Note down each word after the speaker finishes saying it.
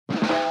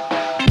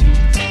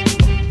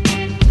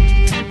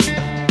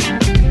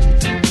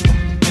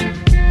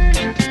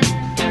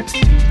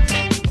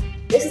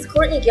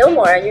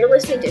Gilmore, and you're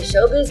listening to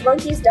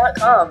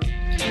ShowbizMonkeys.com.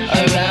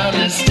 Around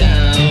this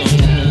town,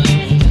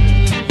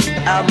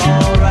 I'm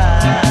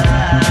alright.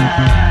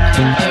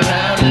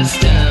 around this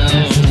town,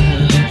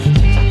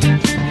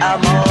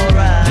 I'm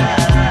alright.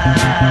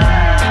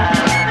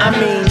 I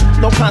mean,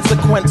 no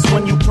consequence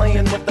when you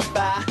playing with the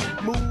fire.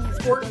 Move.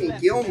 Courtney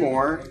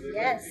Gilmore,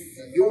 Yes.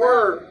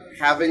 you're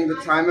having the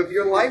time of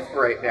your life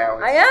right now.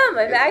 I am.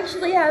 I'm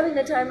actually having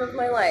the time of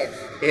my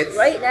life. It's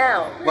right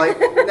now. like,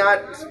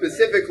 not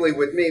specifically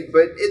with me,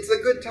 but it's a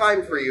good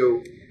time for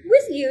you.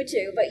 With you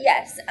too, but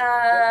yes.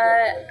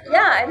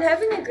 Yeah, I'm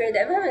having a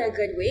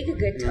good week, a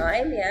good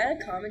time, yeah.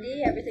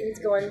 Comedy, everything's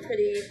going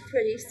pretty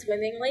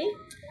swimmingly.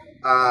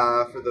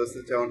 For those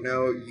that don't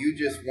know, you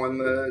just won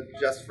the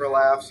Just for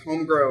Laughs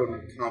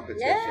homegrown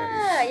competition.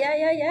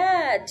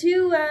 Yeah.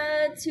 Two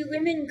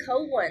women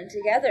co-won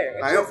together,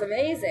 which is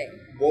amazing.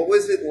 What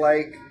was it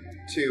like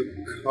to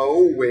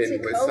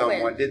co-win with co-win.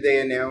 someone? Did they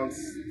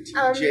announce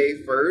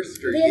TJ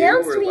first, or They you?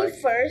 announced or me like...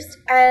 first,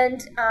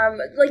 and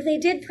they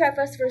did prep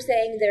us for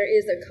saying there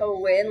is a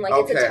co-win, like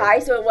it's a tie,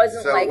 so it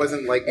wasn't so like it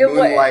wasn't like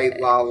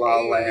Moonlight, La La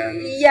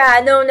Land.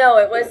 Yeah, no,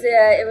 it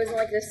wasn't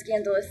like a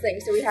scandalous thing.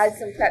 So we had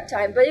some prep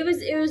time, but it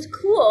was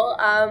cool.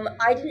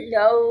 I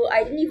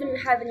didn't even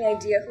have any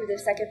idea who the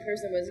second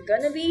person was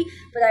gonna be,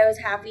 but I was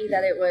happy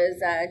that it was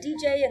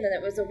DJ, and then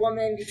it was a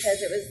woman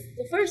because it was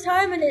the first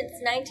time in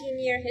its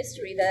 19-year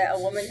history that a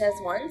woman has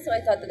won. So I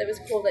thought that it was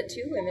cool that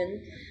two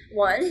women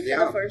won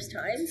for the first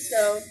time.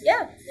 So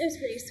yeah, it was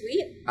pretty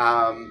sweet.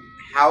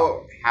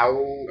 How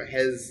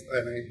has,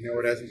 and I know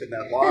it hasn't been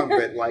that long,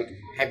 but like,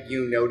 have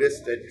you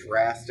noticed a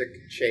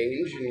drastic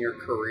change in your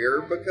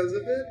career because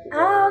of it?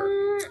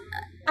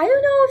 I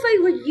don't know if I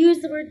would use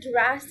the word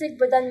drastic,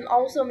 but then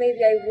also maybe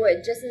I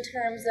would, just in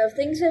terms of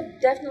things have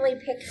definitely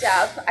picked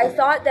up. I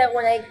thought that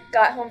when I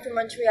got home from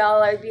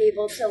Montreal, I'd be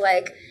able to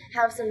like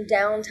have some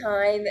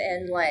downtime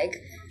and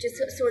like just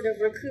sort of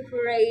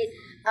recuperate.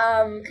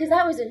 Because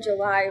that was in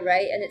July,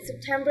 right? And it's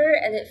September,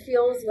 and it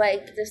feels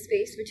like the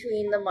space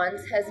between the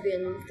months has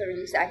been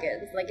 30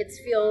 seconds. Like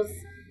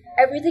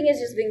everything has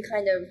just been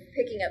kind of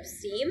picking up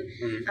steam.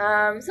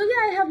 So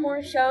yeah, I have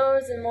more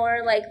shows and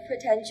more like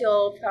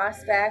potential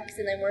prospects,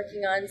 and I'm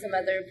working on some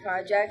other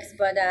projects,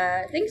 but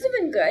things have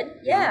been good.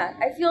 Yeah,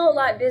 I feel a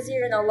lot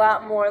busier and a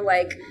lot more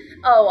like,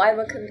 oh, I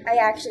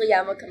actually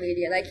am a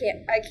comedian. I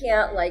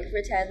can't like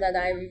pretend that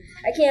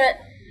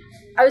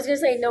I was going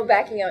to say no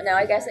backing out now.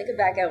 I guess I could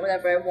back out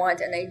whenever I want,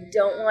 and I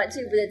don't want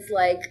to, but it's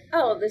like,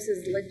 oh, this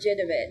is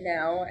legitimate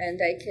now, and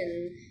I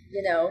can,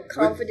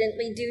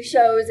 confidently do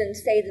shows and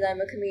say that I'm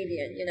a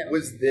comedian,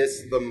 Was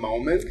this the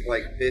moment,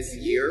 like this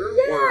year?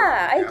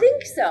 Yeah, I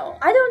think so.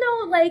 I don't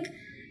know,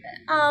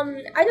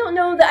 I don't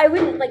know that I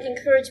wouldn't,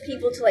 encourage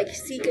people to,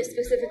 seek a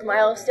specific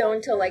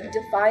milestone to,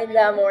 define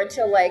them or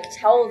to,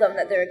 tell them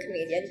that they're a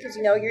comedian. Because,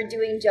 you're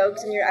doing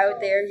jokes and you're out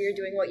there, you're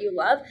doing what you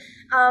love.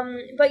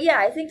 But, yeah,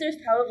 I think there's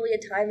probably a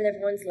time in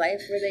everyone's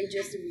life where they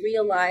just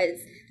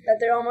realize that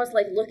they're almost,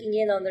 looking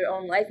in on their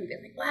own life and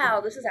being like,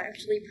 wow, this is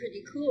actually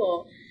pretty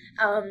cool.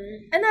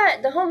 And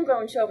that the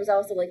homegrown show was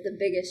also the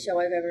biggest show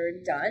I've ever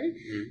done.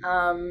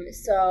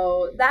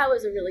 So that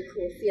was a really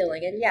cool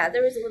feeling. And yeah,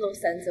 there was a little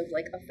sense of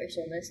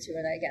officialness to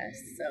it, I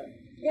guess. So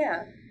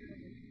yeah.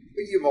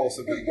 But you've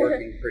also been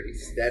working pretty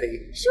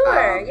steady.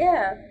 Sure,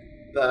 yeah.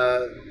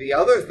 The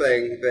other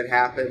thing that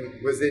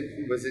happened, was it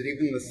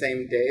even the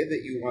same day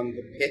that you won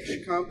the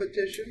pitch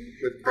competition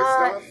with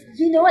Christoph?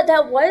 You know what,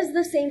 that was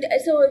the same day.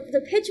 So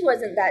the pitch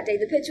wasn't that day.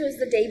 The pitch was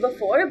the day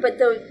before, but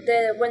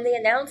the when they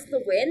announced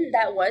the win,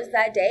 that was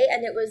that day,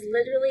 and it was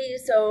literally,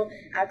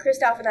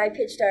 Christoph and I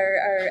pitched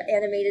our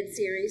animated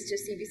series to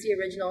CBC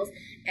Originals,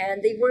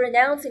 and they were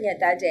announcing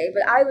it that day,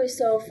 but I was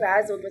so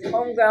frazzled with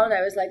Homegrown,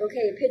 I was like,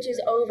 okay, pitch is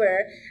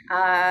over,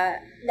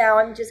 now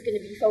I'm just going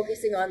to be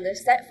focusing on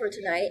this set for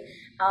tonight.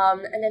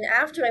 And then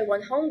after I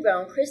won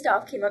Homegrown,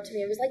 Christoph came up to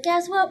me and was like,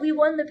 guess what, we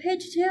won the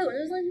pitch too. And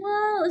I was like,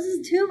 whoa, this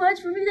is too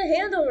much for me to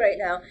handle right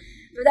now.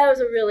 But that was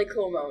a really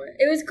cool moment.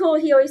 It was cool.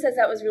 He always says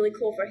that was really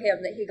cool for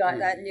him, that he got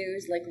that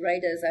news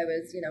right as I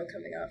was,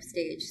 coming off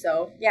stage.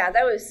 So yeah,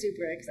 that was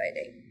super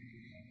exciting.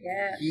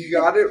 Yeah. He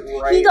got it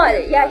right. He got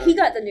it. Yeah, he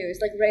got the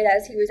news right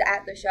as he was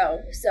at the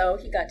show. So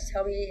he got to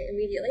tell me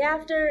immediately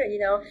after, and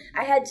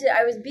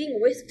I was being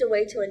whisked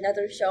away to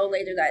another show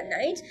later that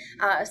night.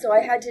 So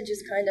I had to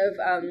just kind of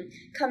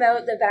come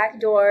out the back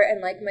door,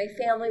 and my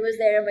family was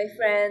there, my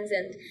friends,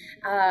 and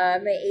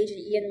my agent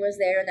Ian was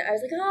there, and I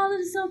was like, oh,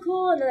 this is so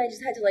cool. And then I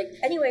just had to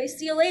anyway,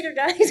 see you later,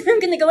 guys. I'm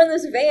gonna go in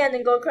this van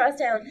and go across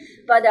town.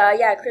 But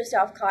yeah,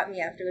 Christoph caught me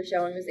after the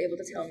show and was able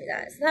to tell me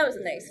that. So that was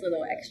a nice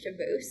little extra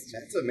boost.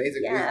 That's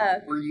amazing. Yeah.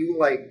 Were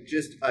you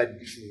just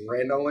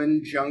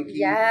adrenaline junkie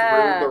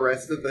through the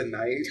rest of the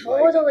night?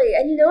 Totally.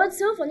 And what's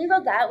so funny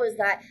about that was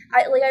that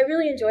I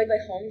really enjoyed my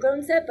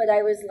Homegrown set, but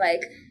I was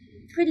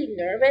pretty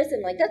nervous,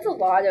 and that's a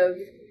lot of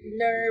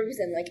nerves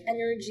and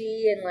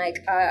energy and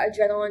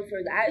adrenaline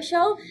for that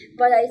show.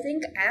 But I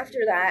think after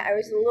that I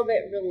was a little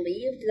bit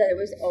relieved that it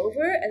was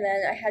over, and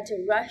then I had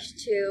to rush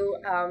to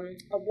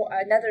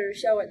another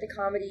show at the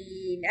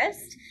Comedy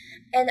Nest,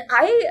 and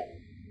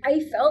I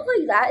felt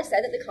like that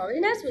set at the Comedy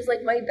Nest was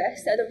like my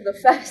best set of the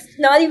fest.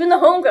 Not even the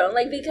homegrown,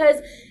 like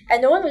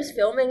and no one was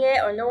filming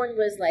it or no one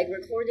was like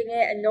recording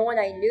it, and no one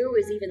I knew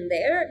was even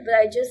there. But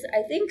I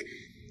think,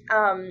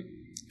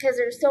 because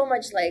there's so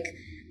much like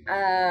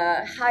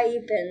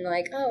hype and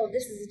like, oh,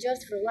 this is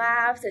just for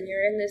laughs, and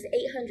you're in this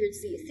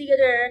 800-seat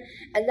theater,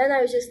 and then I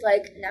was just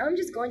like, now I'm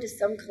just going to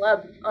some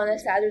club on a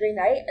Saturday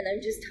night, and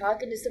I'm just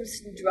talking to some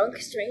drunk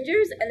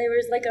strangers, and there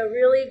was like a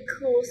really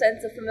cool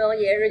sense of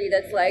familiarity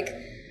that's like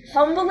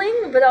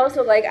humbling, but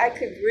also like I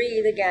could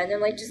breathe again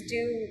and like just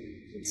do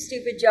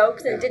stupid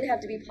jokes, and it didn't have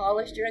to be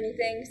polished or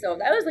anything. So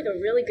that was like a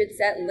really good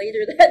set later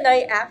that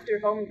night after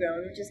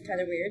homegrown, which is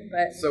kind of weird.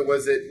 But so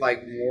was it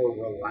like more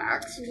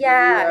relaxed?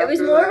 Yeah, it was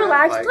more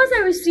relaxed. Like, plus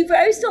I was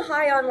still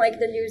high on like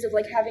the news of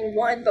like having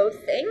won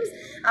both things.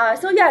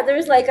 So yeah, there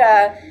was like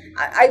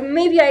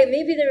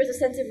maybe there was a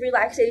sense of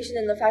relaxation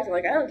in the fact that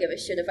like I don't give a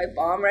shit if I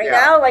bomb right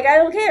now. Like I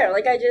don't care.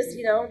 Like I just,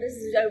 this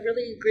is a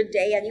really good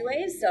day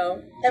anyways.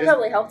 So that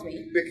probably helped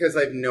me. Because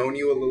I've known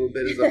you a little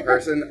bit as a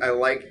person, I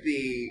like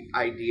the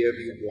idea of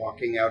you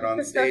walking out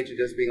on stage and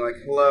just being like,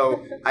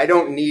 hello, I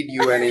don't need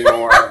you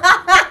anymore.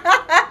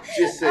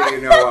 Just so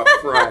you know up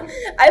front.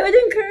 I would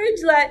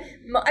encourage that,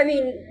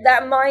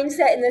 that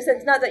mindset in the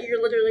sense, not that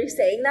you're literally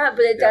saying that,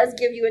 but it does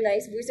give you a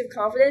nice boost of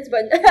confidence.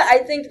 But I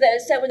think that a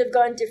set would have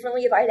gone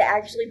differently if I had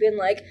actually been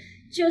like,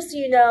 just so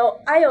you know,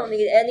 I don't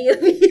need any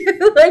of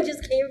you. I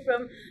just came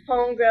from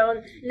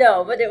homegrown.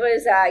 No, but it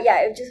was,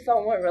 it just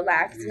felt more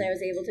relaxed, and I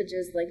was able to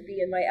just like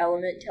be in my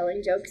element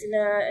telling jokes in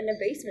a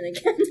basement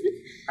again.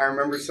 I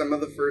remember some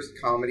of the first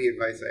comedy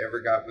advice I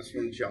ever got was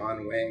from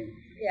John Wing.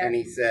 Yeah. And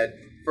he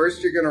said,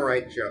 first you're going to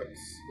write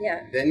jokes.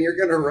 Yeah. Then you're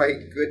going to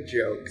write good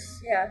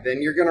jokes. Yeah.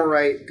 Then you're going to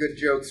write good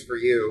jokes for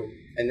you.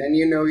 And then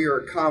you know you're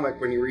a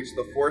comic when you reach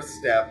the fourth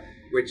step,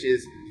 which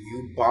is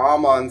you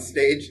bomb on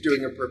stage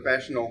doing a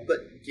professional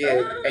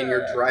gig, and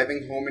you're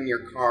driving home in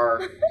your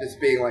car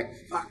just being like,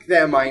 fuck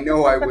them, I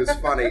know I was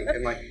funny.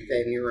 And like,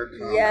 then you're a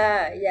comic.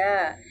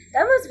 Yeah.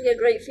 That must be a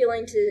great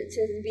feeling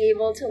to be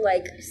able to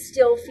like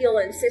still feel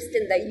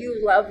insistent that you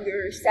love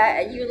your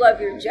set and you love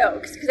your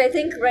jokes. Because I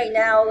think right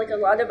now, like a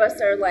lot of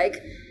us are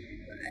like,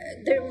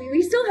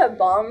 we still have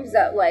bombs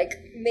that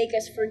like make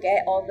us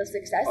forget all the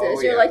successes.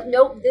 Oh, You're yeah. like,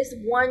 nope, this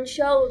one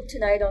show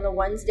tonight on a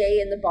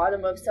Wednesday in the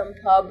bottom of some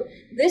pub,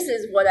 this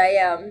is what I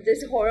am.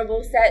 This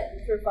horrible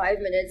set for 5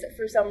 minutes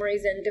for some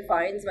reason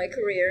defines my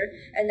career,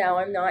 and now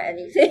I'm not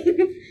anything.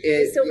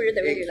 It's so weird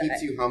that we do that. It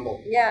keeps you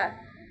humble. Yeah.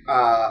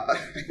 I'm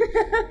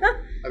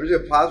just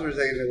gonna pause for a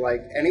second.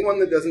 Like, anyone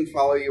that doesn't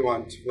follow you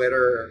on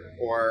Twitter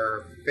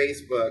or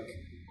Facebook,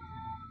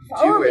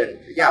 Follow me.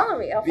 Yeah, Follow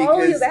me. I'll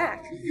follow you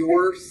back.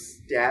 Your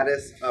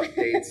status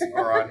updates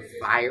are on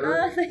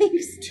fire.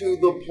 Thanks. To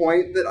the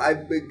point that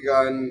I've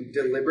begun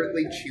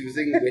deliberately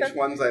choosing which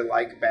ones I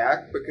like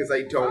back because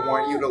I don't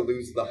want you to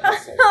lose the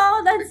hustle.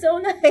 Oh, that's so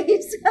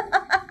nice.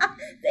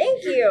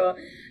 Thank you.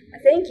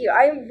 Thank you.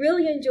 I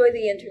really enjoy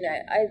the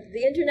internet.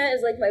 The internet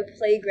is like my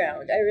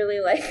playground. I really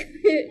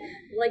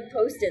like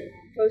posting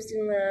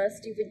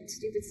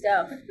stupid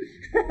stuff.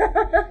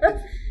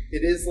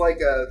 It is like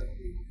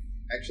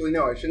actually,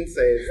 no, I shouldn't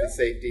say it's the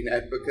safety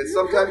net, because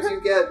sometimes you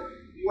get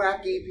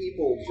wacky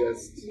people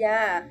just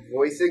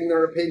voicing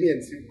their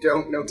opinions who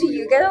don't know who Do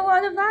you get a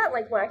lot of that?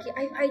 Like wacky?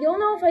 I don't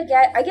know if I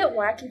get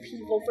wacky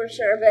people for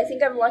sure, but I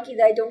think I'm lucky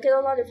that I don't get a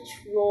lot of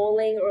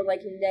trolling or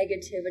like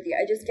negativity.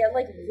 I just get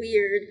like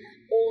weird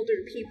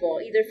older people,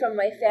 either from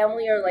my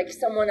family or like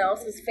someone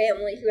else's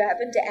family who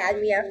happened to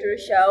add me after a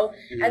show,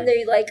 and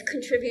they like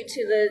contribute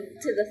to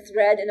the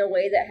thread in a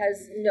way that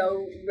has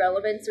no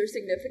relevance or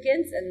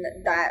significance, and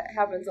that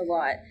happens a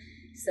lot.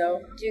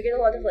 So, do you get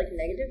a lot of like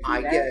negative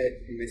feedback? I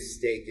get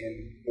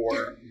mistaken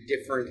for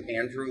different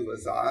Andrew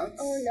Lazats.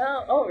 Oh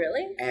no! Oh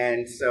really?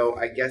 And so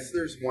I guess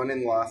there's one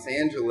in Los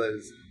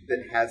Angeles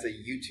that has a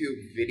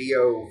YouTube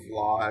video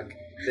vlog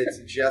that's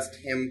just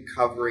him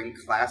covering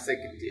classic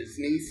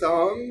Disney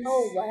songs.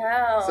 Oh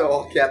wow! So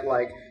I'll get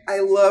like, I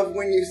love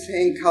when you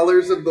sang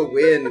Colors of the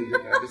Wind. And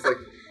I'm just like,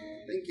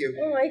 thank you.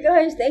 Oh my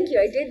gosh, thank you.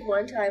 I did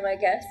one time, I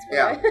guess.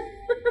 Yeah.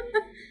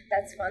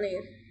 That's funny.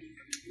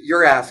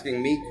 You're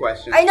asking me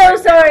questions. I know,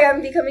 sorry,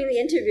 I'm becoming the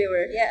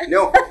interviewer. Yeah.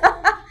 No.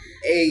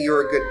 A,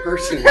 you're a good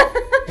person.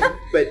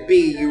 But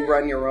B, you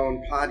run your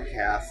own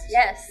podcast.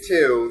 Yes.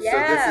 Too. Yeah.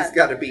 So this has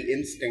got to be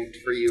instinct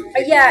for you.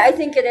 Yeah, I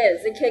think it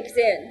is. It kicks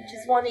in.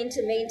 Just wanting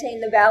to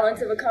maintain the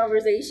balance of a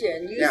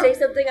conversation. You say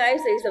something, I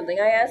say something.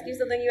 I ask you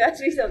something, you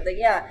ask me something.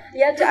 Yeah.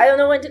 You have to, I don't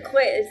know when to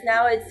quit.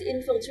 It's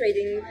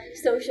infiltrating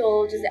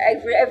social, just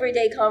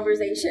everyday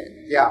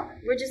conversation. Yeah.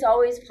 We're just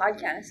always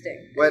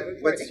podcasting.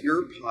 What's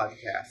your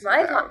podcast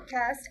My about?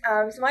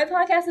 podcast, so my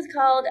podcast is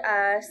called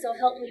So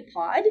Help Me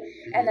Pod,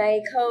 and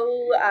I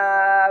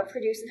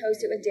co-produce and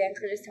host it with Dan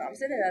Curtis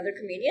Thompson, another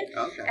comedian.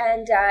 Okay.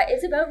 And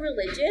it's about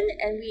religion,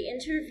 and we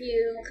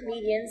interview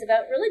comedians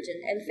about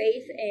religion and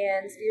faith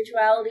and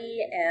spirituality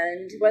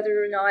and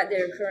whether or not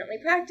they're currently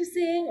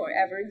practicing or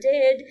ever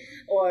did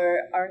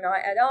or are not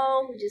at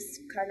all. We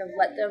just kind of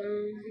let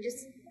them, we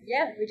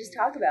just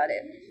talk about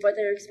it, what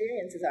their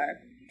experiences are.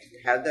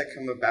 How'd that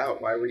come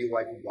about? Why were you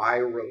like, why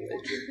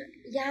religion?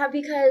 Yeah,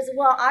 because,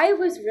 well, I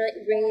was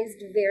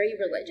raised very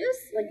religious,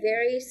 like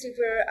very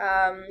super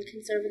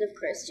conservative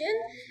Christian,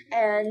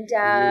 and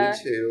Me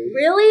too.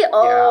 really,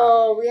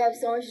 oh, we have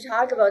so much to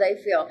talk about. I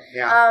feel,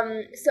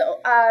 Yeah. so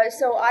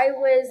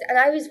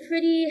I was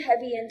pretty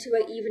heavy into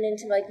it, even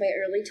into like my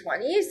early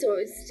 20s. So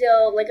it was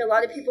still like a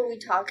lot of people we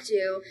talked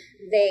to,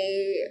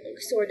 they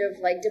sort of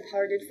like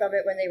departed from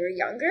it when they were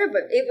younger,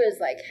 but it was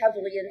like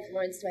heavily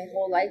influenced my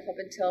whole life up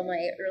until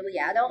my early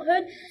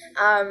adulthood.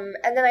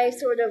 And then I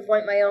sort of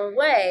went my own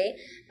way.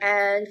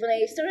 And when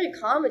I started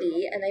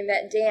comedy and I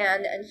met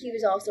Dan, and he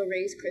was also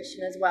raised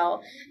Christian as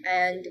well,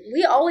 and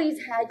we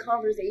always had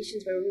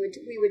conversations where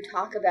we would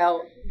talk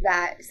about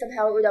that.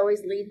 Somehow it would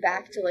always lead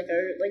back to like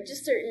our like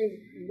just certain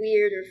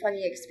weird or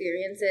funny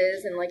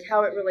experiences, and like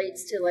how it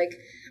relates to like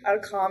our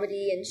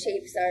comedy and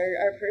shapes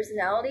our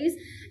personalities.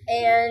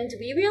 And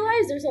we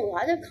realized there's a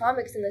lot of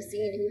comics in the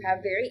scene who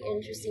have very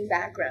interesting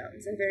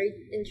backgrounds and very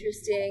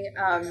interesting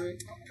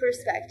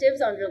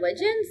perspectives on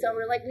religion. So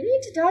we're like, we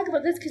need to talk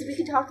about this because we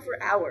could talk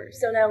for hours.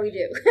 So now we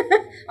do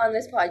on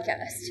this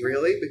podcast.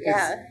 Really? Because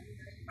Yeah.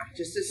 I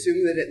just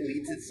assume that it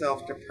leads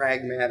itself to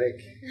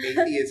pragmatic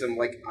atheism.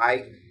 Like,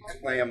 I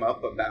clam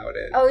up about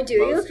it. Oh, do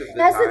you? most of the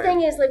That's the time.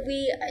 thing is, like,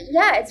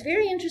 it's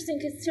very interesting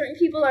because certain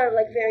people are,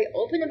 like, very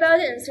open about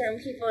it, and certain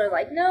people are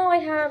like, no, I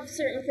have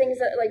certain things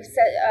that, like,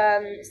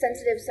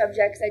 sensitive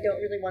subjects I don't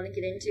really want to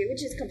get into,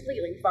 which is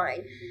completely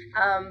fine.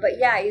 But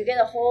yeah, you get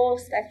a whole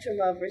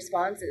spectrum of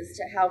responses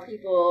to how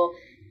people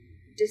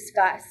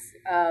discuss,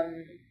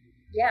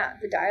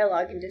 the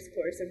dialogue and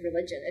discourse of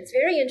religion. It's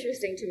very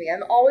interesting to me.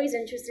 I'm always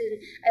interested.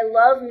 I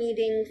love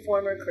meeting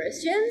former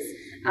Christians,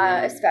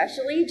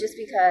 especially just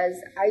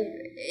because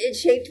it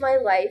shaped my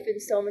life in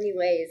so many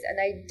ways, and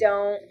I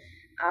don't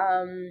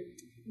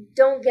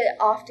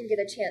often get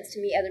a chance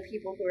to meet other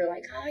people who are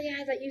like, oh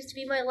yeah, that used to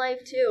be my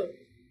life too.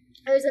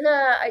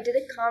 I did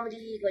a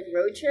comedy like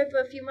road trip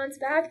a few months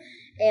back,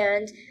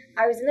 and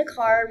I was in a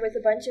car with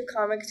a bunch of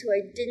comics who I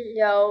didn't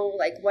know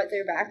like what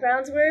their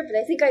backgrounds were, but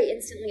I think I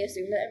instantly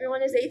assumed that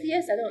everyone is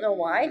atheist. I don't know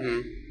why.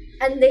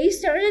 And they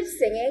started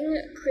singing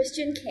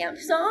Christian camp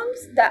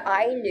songs that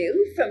I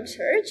knew from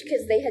church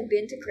because they had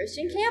been to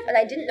Christian camp, and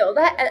I didn't know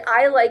that, and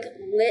I like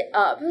lit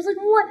up. I was like,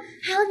 what?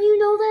 How do you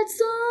know that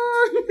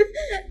song?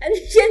 And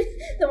then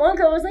the one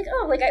girl was like,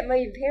 oh, like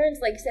my parents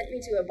like sent me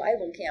to a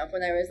Bible camp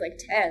when I was like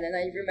 10, and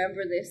I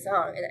remember this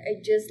song, and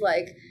I just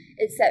like,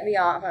 it set me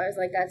off. I was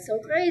like, that's so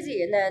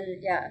crazy. And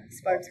then,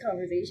 sparks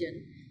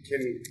conversation.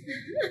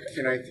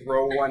 Can I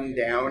throw one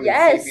down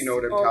Yes. and see if you know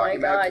what I'm oh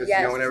talking my about? God, 'Cause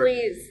yes, no one ever.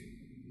 please.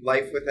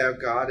 Life without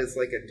God is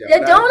like a donut.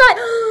 The donut!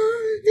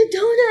 The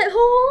donut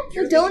hole!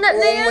 You're the donut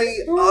man! only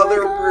Oh my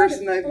other God.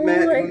 person I've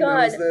met Oh my who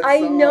God. knows that I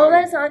song. know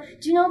that song.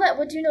 Do you know that?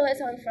 What do you know that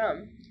song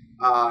from?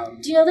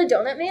 Do you know the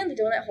Donut Man, the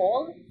Donut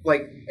Hole?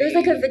 Like It was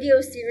like a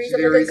video series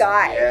of like a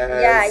guy.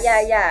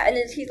 Yes. Yeah. And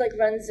then he like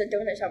runs a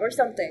donut shop or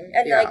something.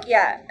 And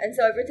and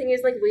so everything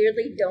is like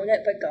weirdly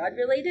donut but God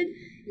related.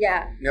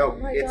 Yeah. No, Oh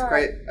my it's God.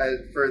 great.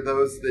 For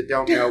those that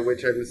don't know,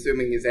 which I'm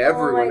assuming is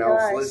everyone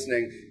else gosh.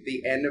 listening,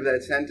 the end of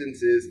that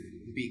sentence is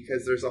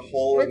because there's a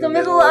hole With in the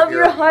middle of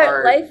your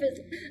heart, life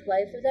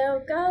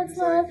without God's It's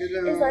love like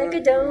a is like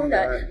a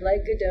donut,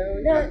 like a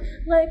donut,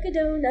 like a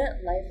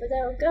donut. Life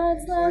without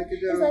God's love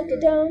is like a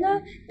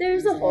donut.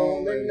 There's a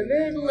hole in the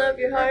middle of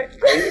your heart.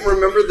 I didn't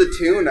remember the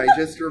tune. I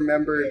just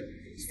remembered.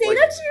 Say like,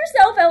 that to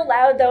yourself out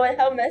loud, though, and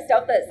how messed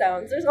up that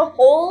sounds. There's a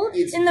hole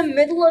It's- in the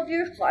middle of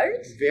your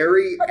heart,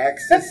 very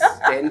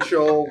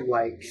existential,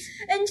 like.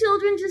 and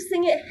children just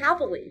sing it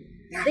happily.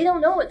 They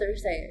don't know what they're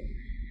saying.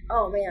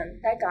 Oh man,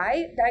 that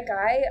guy,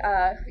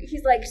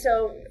 he's like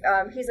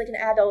he's like an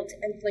adult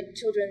and like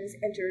children's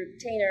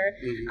entertainer.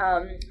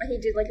 And he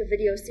did like a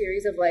video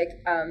series of like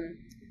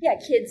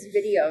kids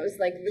videos,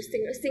 like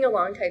sing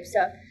along type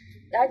stuff.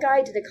 That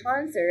guy did a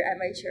concert at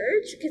my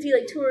church because he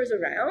like tours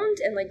around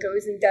and like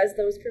goes and does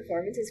those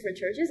performances for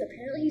churches.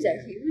 Apparently, he's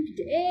a huge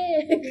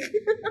dick.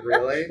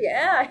 Really?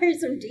 Yeah, I heard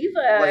some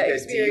diva Like a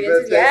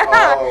experiences. diva thing? Yeah.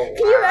 Oh,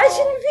 Can you wow.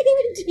 imagine being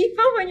a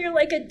diva when you're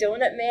like a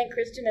donut man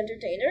Christian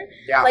entertainer?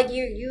 Yeah. Like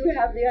you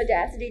have the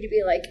audacity to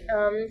be like,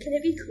 can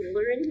it be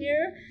cooler in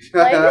here?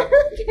 Like, I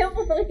can't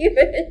believe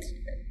it.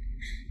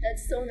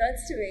 That's so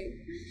nuts to me.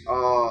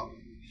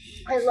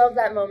 I love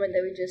that moment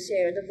that we just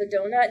shared of the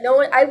donut. No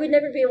one, I would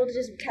never be able to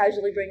just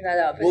casually bring that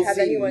up and Well, have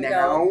see, anyone now,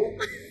 know.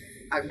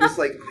 I'm just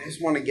like, I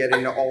just want to get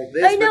into all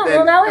this. I know, But then,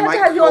 well, now I have am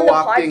to have you on the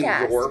co-opting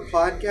podcast. your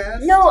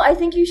podcast? No, I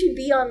think you should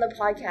be on the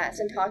podcast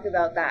and talk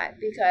about that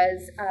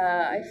because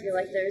I feel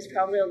like there's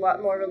probably a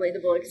lot more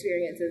relatable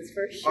experiences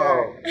for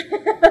sure.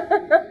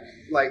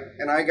 Like,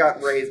 and I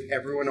got raised,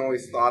 everyone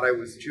always thought I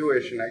was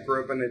Jewish, and I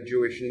grew up in a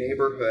Jewish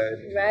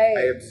neighborhood. Right.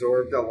 I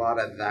absorbed a lot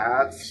of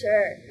that.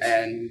 Sure.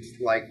 And,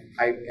 like,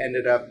 I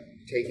ended up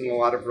taking a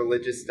lot of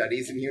religious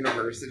studies in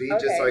university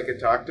just so I could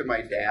talk to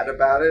my dad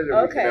about it,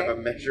 and we could have a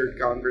measured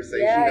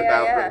conversation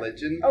about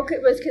religion. Okay,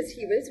 was because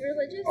he was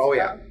religious? Oh,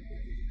 yeah.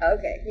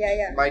 Okay,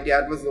 yeah. My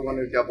dad was the one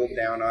who doubled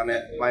down on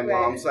it. My Right.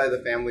 mom's side of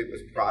the family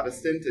was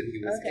Protestant, and he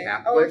was Okay.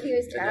 Catholic. Oh, he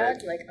was and then-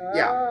 Catholic. Oh,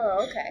 yeah.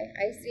 okay.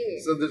 I see.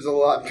 So there's a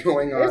lot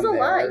going on There's a there,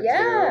 lot. too.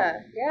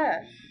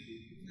 Yeah.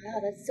 Wow,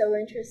 that's so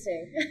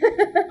interesting.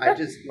 I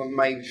just, when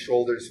my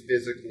shoulders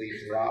physically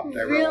dropped,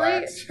 I Really?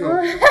 relaxed.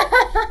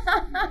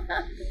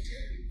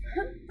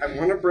 I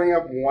want to bring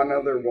up one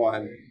other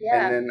one,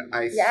 Yeah. and then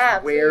I Yeah,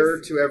 swear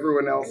please. to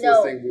everyone else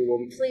No, listening, we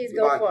will please move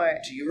go on. for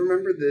it. Do you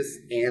remember this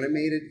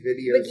animated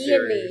video McGee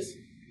and Me. series?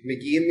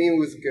 McGee and Me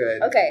was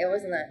good. Okay, it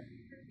wasn't that.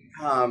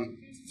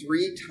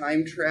 3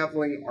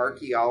 time-traveling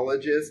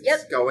archaeologists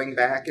Yep. going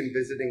back and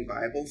visiting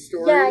Bible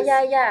stories.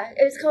 Yeah.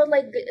 It was called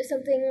like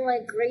something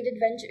like Great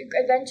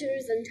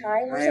Adventures in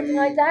Time or something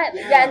like that.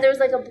 yeah. Yeah, and there was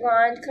like a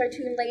blonde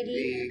cartoon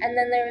lady, and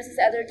then there was this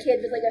other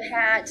kid with like a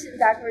hat,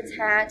 backwards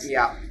hat.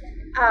 Yeah,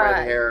 Uh,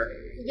 red hair.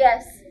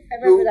 Yes, I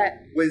remember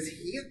that. Was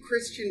he a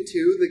Christian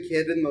too, the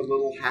kid in the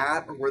little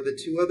hat, or were the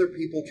 2 other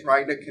people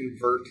trying to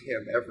convert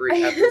him every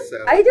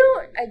episode? I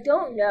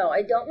don't know.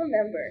 I don't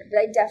remember, but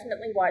I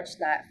definitely watched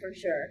that for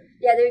sure.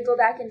 Yeah, they would go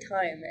back in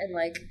time and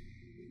like.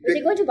 Were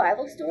they going to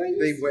Bible stories?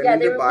 They went yeah,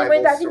 into they Bible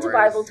went back stories. into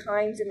Bible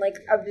times and like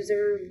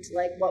observed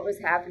like what was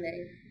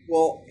happening.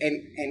 Well,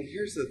 and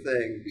here's the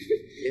thing,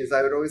 is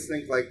I would always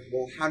think like,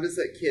 well, how does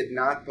that kid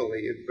not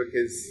believe?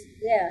 Because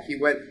Yeah. he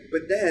went,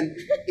 but then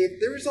if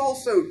there's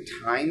also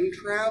time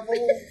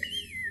travel,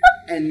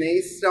 and they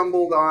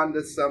stumbled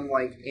onto some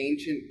like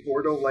ancient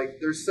portal, like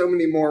there's so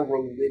many more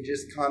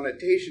religious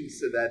connotations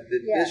to that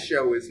Yeah. this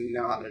show is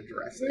not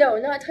addressing. No,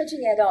 not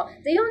touching it at all.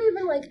 They don't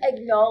even like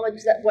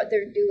acknowledge that what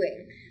they're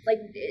doing. Like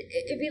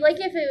it'd be like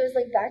if it was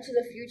like Back to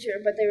the Future,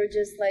 but they were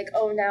just like,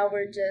 oh, now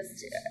we're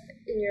just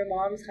in your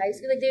mom's high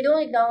school. Like they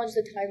don't acknowledge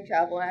the time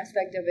travel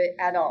aspect of it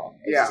at all.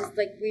 It's Yeah. just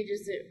like we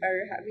just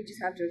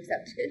have to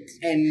accept it.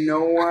 And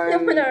no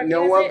one, We're not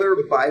no abuse it.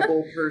 other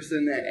Bible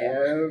person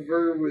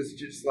ever was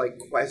just like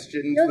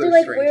questions No, their they're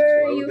like, strange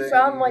where are you clothing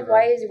from? Like, or-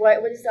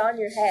 what is on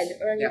your head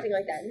or anything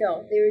like that?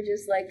 No, they were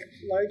just like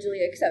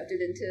largely accepted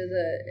into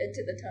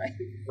the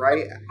time.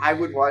 Right? I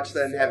would watch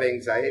that and have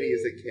anxiety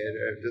as a kid.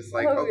 I'm just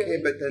like, Oh, okay,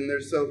 really? but then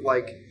there's so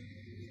like,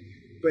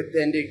 but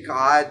then did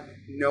God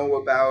know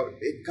about,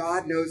 if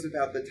God knows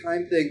about the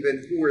time thing,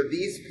 then who are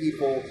these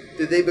people?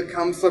 Did they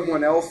become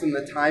someone else in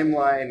the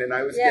timeline? And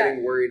I was Yeah.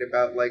 getting worried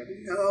about like,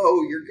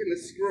 no, you're going to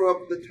screw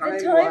up the The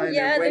timeline. time,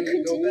 yeah, and the when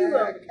you go continuum.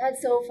 back.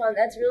 That's so fun.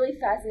 That's really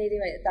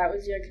fascinating. That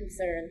was your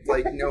concern.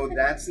 Like, no,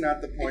 that's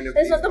not the point of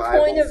That's these not the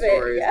Bible point of it.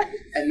 stories. Yeah.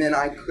 And then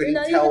I You're couldn't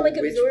not tell even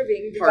like which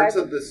absorbing the parts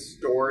Bible. of the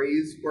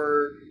stories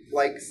were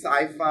like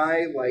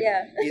sci-fi. Like,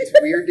 Yeah. it's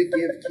weird to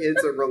give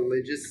kids a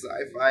religious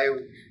sci-fi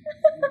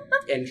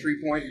entry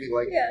point and be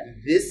like, Yeah.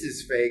 this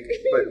is fake,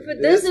 but,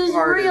 But this is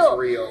part real. is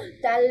real.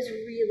 That is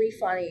really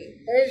funny.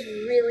 That is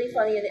really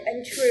funny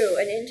and true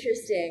and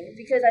interesting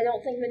because I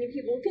don't think many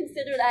people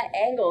consider that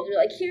angle. They're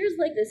like, here's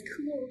like this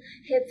cool,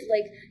 hip,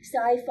 like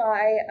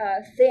sci-fi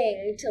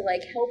thing to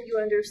like help you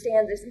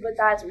understand this, but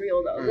that's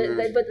real though.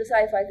 Mhm. But the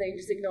sci-fi thing,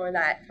 just ignore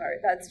that part.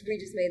 We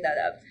just made that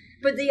up.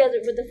 But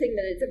the thing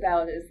that it's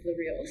about is the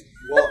real.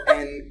 Well,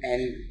 and do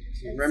you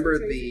That's remember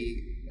so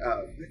the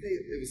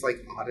it was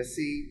like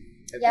Odyssey?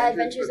 Yeah,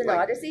 Adventures but in like-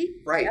 Odyssey.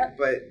 Right, Yep.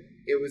 but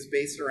it was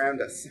based around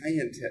a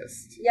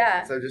scientist.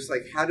 Yeah. So just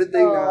like, how did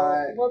they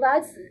not? Well,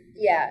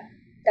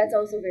 that's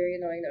also very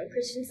annoying though.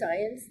 Christian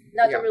Science,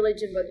 not Yeah. the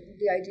religion, but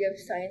the idea of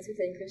science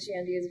within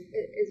Christianity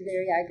is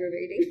very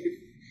aggravating.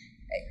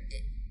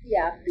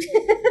 Yeah,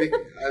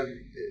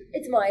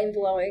 it's mind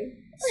blowing.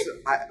 So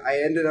I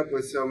ended up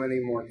with so many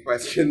more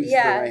questions.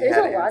 Yeah, than I there's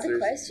had a lot answers. of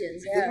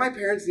questions. I think Yeah, my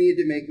parents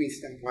needed to make me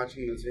stop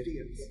watching those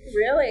videos.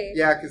 really.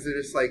 Yeah, because they're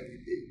just like,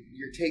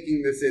 you're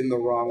taking this in the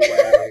wrong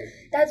way.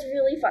 That's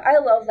really fun. I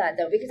love that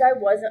though because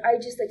I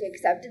just like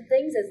accepted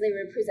things as they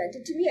were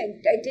presented to me.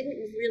 I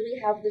didn't really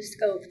have the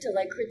scope to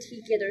like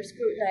critique it or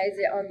scrutinize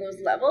it on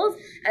those levels.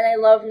 And I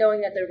love knowing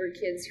that there were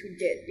kids who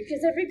did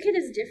because every kid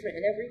is different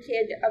and every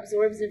kid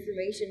absorbs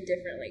information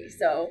differently.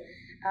 So,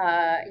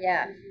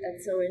 yeah,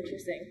 that's so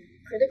interesting.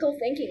 Critical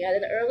thinking at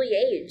an early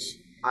age.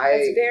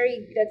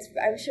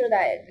 I'm sure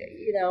that,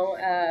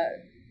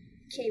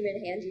 came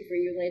in handy for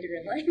you later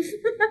in life.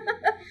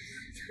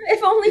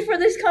 If only for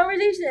this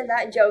conversation and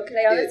that joke, because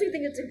I honestly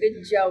think it's a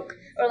good joke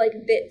or like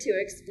bit to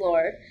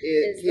explore.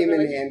 It came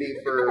in handy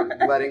for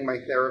letting my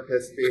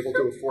therapist be able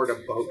to afford a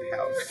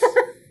boathouse.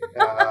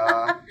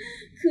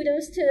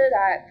 Kudos to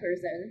that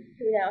person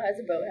who now has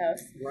a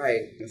boathouse.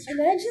 Right.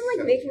 Imagine like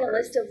So making hard. a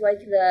list of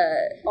like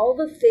all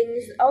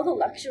the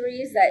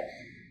luxuries that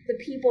the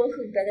people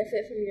who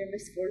benefit from your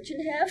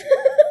misfortune have.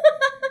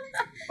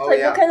 Oh, Like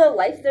yeah. what kind of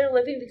life they're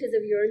living because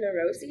of your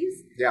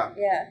neuroses. Yeah.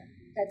 Yeah,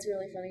 that's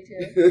really funny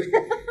too.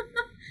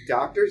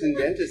 Doctors and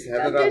dentists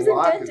have Doctors it and on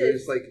lock. 'Cause they're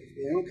dentists. just like, if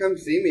they don't come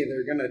see me,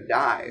 they're gonna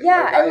die.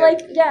 Yeah, I-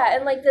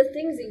 and the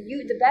things that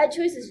the bad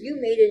choices you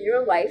made in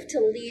your life to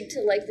lead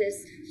to like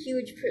this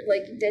huge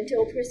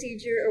dental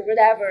procedure or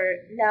whatever.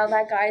 Now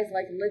that guy is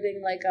like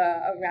living like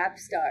a rap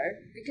star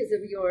because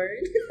of your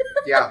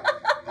Yeah.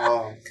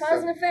 Oh.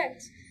 cause so- and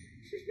effect.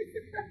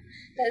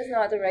 That is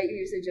not the right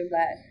usage of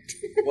that.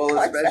 Well,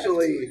 concept.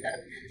 especially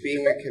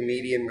being a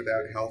comedian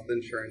without health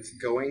insurance,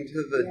 going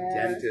to the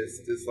Yeah.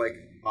 dentist is like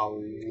a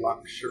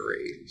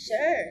luxury.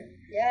 Sure.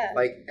 Yeah.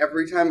 Like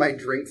every time I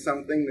drink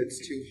something that's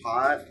too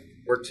hot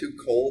or too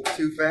cold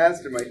too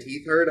fast and my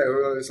teeth hurt, I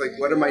was like,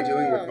 what am I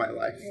doing with my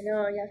life? I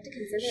know, you have to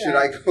consider Should that.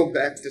 I go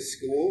back to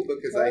school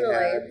because I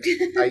had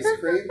ice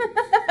cream?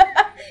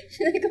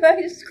 Should I go back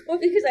to school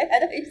because I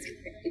had ice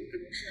cream?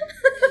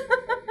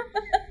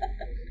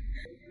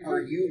 Are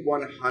you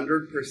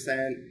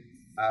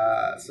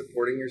 100%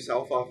 supporting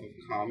yourself off of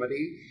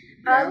comedy?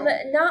 Now?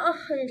 Not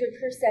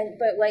 100%,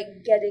 but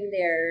like getting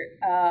there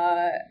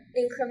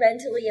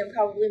incrementally and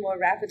probably more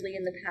rapidly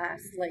in the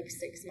past like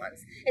 6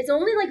 months. It's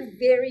only like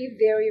very,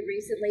 very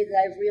recently that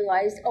I've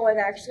realized, I'm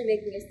actually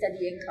making a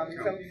steady income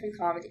from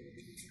comedy.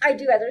 I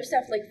do other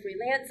stuff like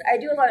freelance. I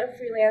do a lot of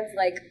freelance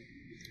like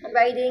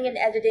writing and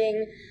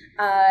editing,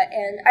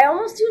 and I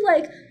almost do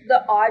like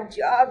the odd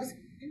jobs.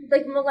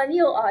 Like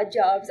millennial odd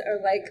jobs are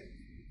like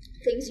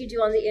things you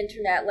do on the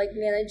internet, like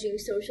managing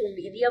social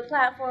media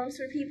platforms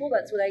for people.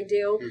 That's what I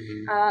do.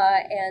 Mhm.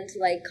 And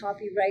like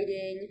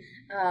copywriting,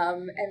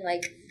 and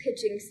like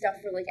pitching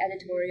stuff for like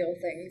editorial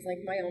things,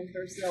 like my own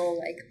personal,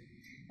 like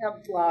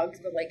not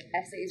blogs, but like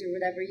essays or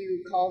whatever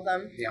you call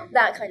them. Yeah.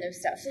 That kind of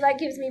stuff. So that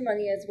gives me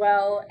money as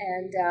well.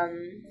 And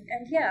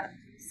yeah.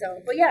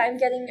 So, but yeah, I'm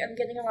getting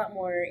a lot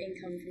more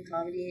income from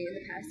comedy in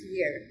the past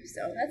year.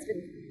 So that's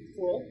been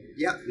cool.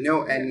 Yeah,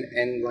 no,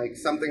 and like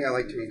something I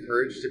like to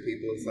encourage to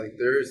people is like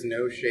there's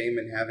no shame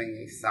in having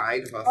a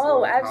side hustle.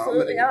 Oh, in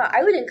absolutely comedy. not.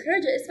 I would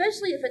encourage it,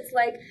 especially if it's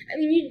like, I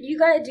mean, you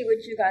gotta do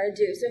what you gotta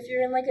do. So if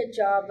you're in like a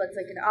job that's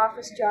like an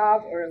office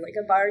job or like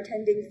a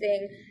bartending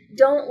thing,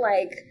 don't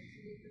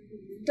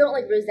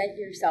resent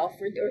yourself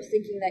or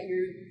thinking that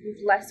you're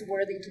less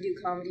worthy to do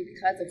comedy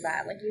because of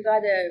that. Like you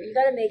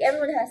gotta make,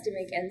 everyone has to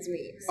make ends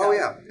meet. So, Oh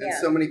yeah, and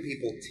so many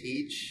people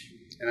teach.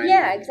 And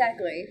yeah,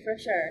 exactly, for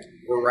sure.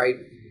 Or write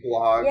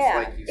blogs, Yeah,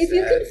 like you if said.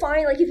 you can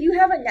find if you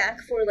have a knack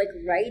for like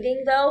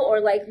writing though, or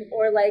like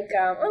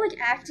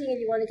acting, and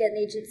you want to get an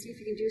agency, if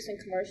you can do some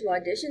commercial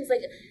auditions,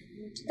 like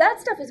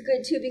that stuff is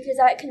good too, because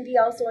that can be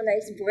also a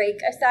nice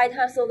break, a side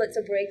hustle that's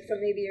a break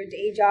from maybe your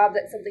day job.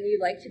 That's something you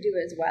like to do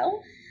as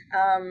well.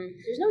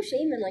 There's no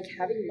shame in like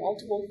having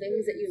multiple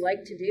things that you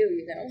like to do,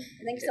 you know?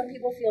 I think some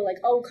people feel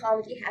like,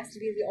 comedy has to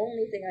be the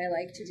only thing I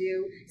like to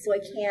do, so I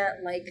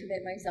can't like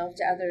commit myself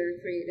to other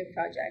creative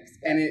projects.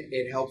 But And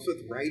it helps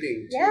with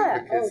writing too, Yeah,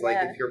 because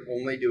yeah. if you're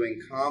only doing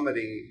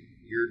comedy,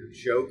 your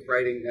joke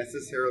writing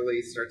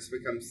necessarily starts to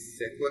become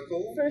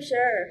cyclical, for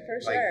sure.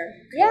 like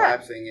Yeah.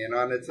 collapsing in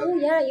on itself. Oh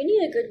yeah, you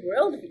need a good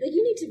world. Like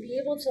you need to be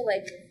able to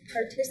like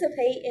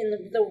participate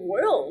in the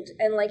world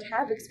and like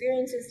have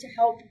experiences to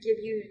help give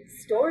you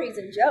stories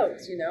and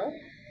jokes. You know,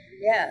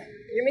 yeah.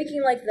 You're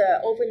making like the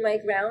open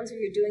mic rounds, or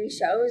you're doing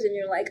shows, and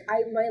you're like,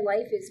 my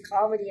life is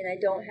comedy, and I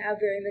don't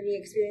have very many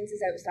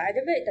experiences outside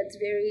of it. That's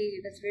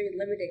very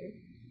limiting.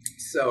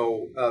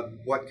 So,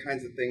 what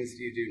kinds of things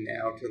do you do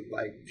now to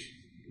like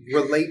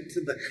relate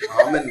to the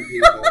common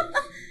people?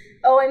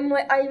 Oh, I'm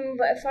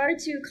far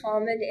too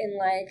common in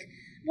like,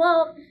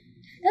 well,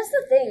 that's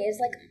the thing is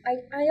like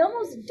I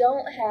almost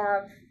don't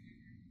have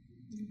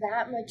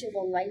that much of a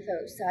life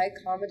outside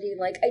comedy.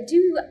 Like I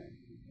do,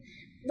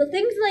 the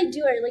things that I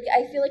do are like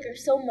I feel like are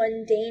so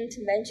mundane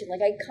to mention.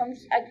 Like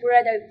we're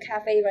at a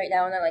cafe right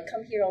now, and I like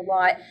come here a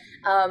lot.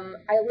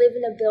 I live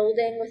in a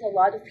building with a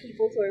lot of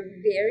people who are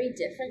very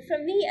different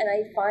from me, and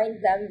I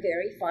find them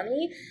very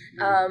funny.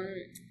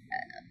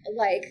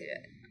 Like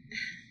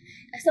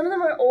some of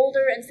them are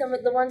older, and some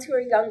of the ones who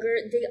are younger,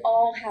 they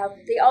all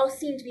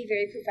seem to be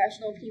very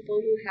professional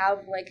people who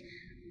have like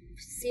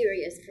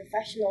serious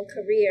professional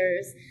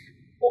careers,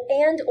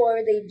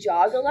 or they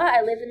jog a lot.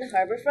 I live in the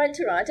Harbourfront,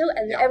 Toronto,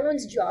 and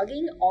everyone's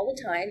jogging all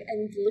the time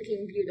and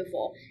looking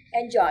beautiful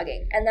and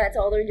jogging, and that's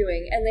all they're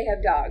doing, and they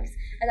have dogs,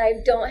 and I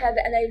don't jog,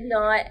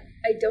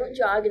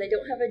 and I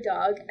don't have a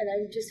dog, and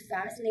I'm just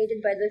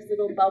fascinated by this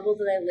little bubble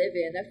that I live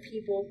in of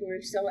people who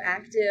are so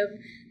active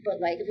but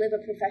like live a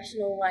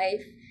professional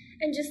life,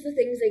 and just the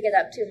things they get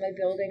up to in my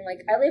building.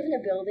 Like I live in a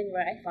building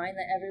where I find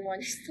that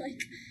everyone is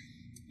like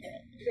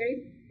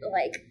very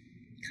like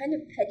kind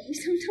of petty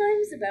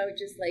sometimes about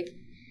just like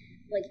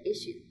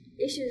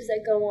issues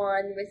that go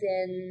on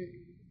within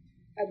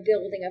a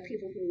building of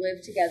people who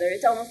live together.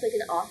 It's almost like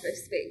an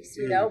office space,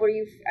 you know, where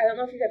I don't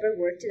know if you've ever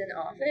worked in an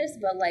office,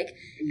 but like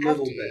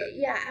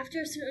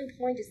after a certain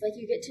point, it's like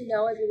you get to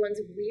know everyone's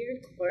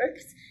weird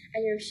quirks,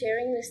 and you're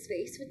sharing this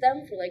space with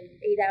them for like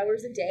 8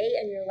 hours a day,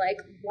 and you're like,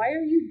 why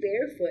are you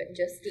barefoot,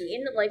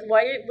 Justine? Like,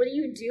 what are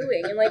you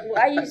doing? And like,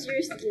 why does your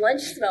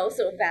lunch smell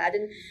so bad?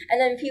 And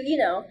then people, you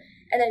know,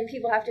 and then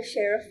people have to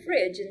share a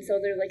fridge, and so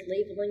they're like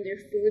labeling their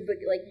food, but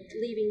like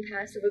leaving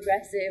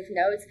passive-aggressive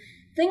notes.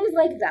 Things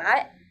like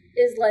that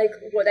is like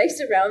what I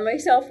surround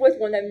myself with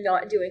when I'm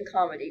not doing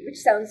comedy, which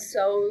sounds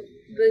so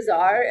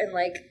bizarre and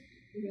like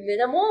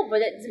minimal,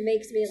 but it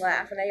makes me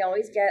laugh, and I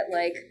always get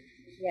like,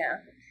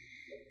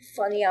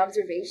 funny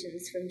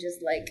observations from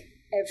just like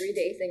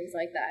everyday things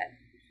like that.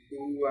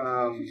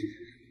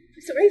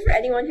 Sorry for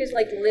anyone who's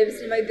like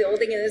lives in my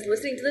building and is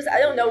listening to this. I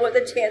don't know what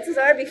the chances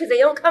are because they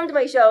don't come to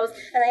my shows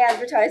and I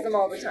advertise them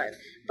all the time.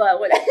 But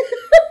what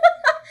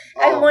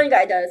one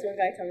guy does. One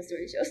guy comes to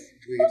my shows.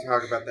 We can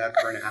talk about that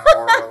for an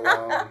hour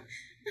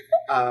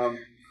alone.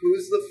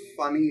 Who's the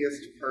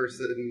funniest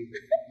person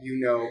you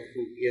know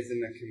who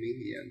isn't a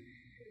comedian?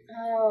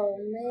 Oh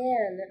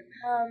man.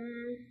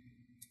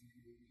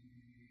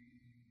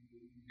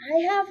 I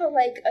have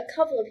a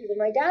couple of people.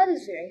 My dad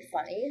is very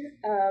funny.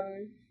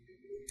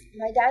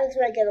 My dad is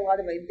where I get a lot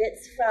of my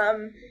bits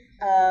from.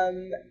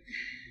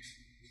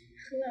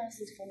 Who else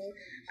is funny?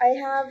 I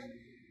have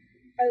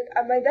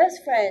my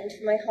best friend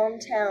from my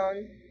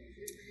hometown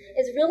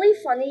is really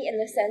funny in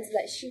the sense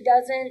that she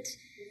doesn't.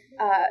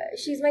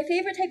 She's my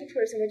favorite type of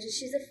person, which is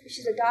she's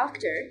a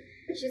doctor.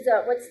 She's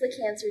what's the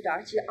cancer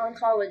doctor? She's an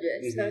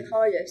oncologist. An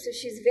oncologist. So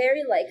she's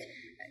very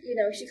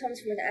she comes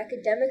from an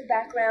academic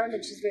background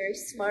and she's very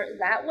smart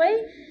that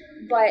way.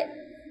 But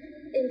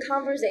in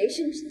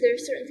conversation,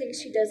 there's certain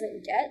things she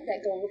doesn't get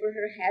that go over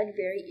her head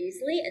very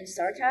easily, and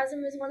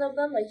sarcasm is one of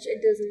them.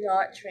 It does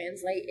not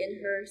translate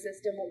in her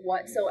system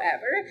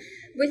whatsoever.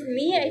 With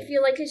me, I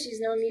feel like because she's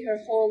known me her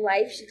whole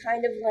life, she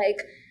kind of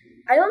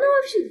I don't know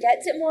if she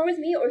gets it more with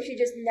me or she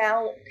just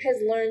now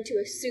has learned to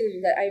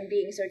assume that I'm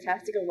being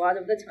sarcastic a lot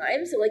of the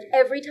time. So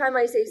every time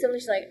I say something,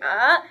 she's like,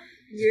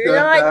 you're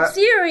not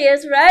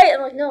serious, right?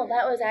 I'm like, no,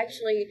 that was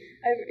actually,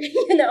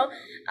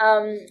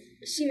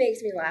 she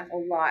makes me laugh a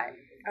lot.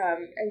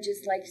 And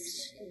just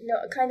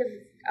kind of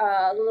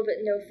a little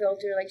bit no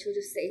filter, she'll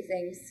just say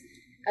things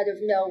out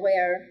of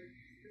nowhere.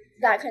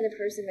 That kind of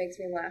person makes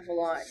me laugh a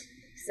lot.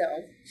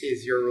 So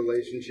is your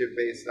relationship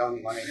based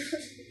on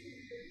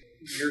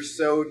you're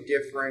so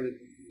different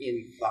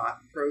in thought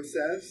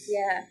process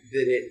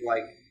that it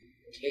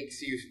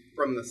takes you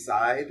from the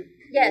side?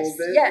 Yes,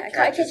 it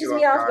catches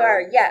me off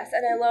guard. Yes,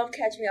 and I love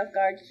catch me off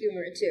guard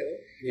humor too.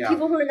 Yeah.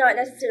 People who are not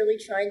necessarily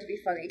trying to be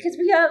funny, because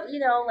we have,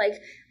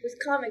 with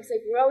comics,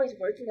 we're always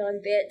working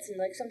on bits,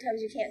 and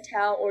sometimes you can't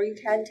tell, or you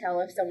can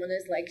tell if someone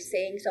is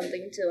saying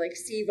something to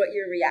see what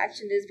your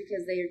reaction is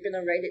because they're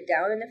gonna write it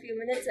down in a few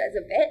minutes as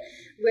a bit,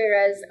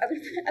 whereas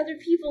other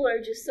people are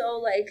just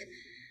so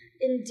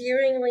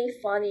endearingly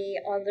funny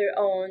on their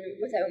own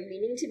without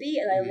meaning to be,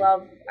 and I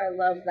love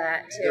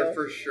that too. There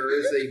for sure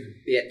is a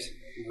bit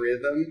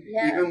rhythm,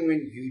 even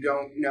when you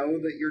don't know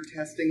that you're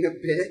testing a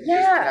bit,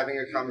 just having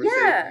a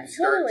conversation,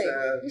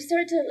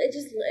 it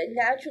just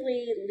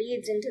naturally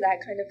leads into that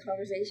kind of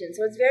conversation.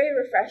 So it's very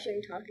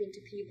refreshing talking to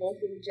people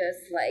who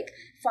just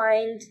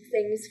find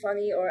things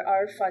funny or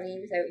are funny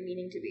without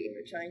meaning to be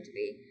or trying to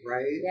be.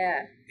 Right?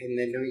 Yeah. And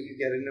then don't you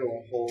get into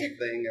a whole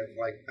thing of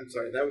I'm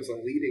sorry, that was a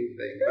leading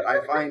thing, but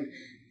I find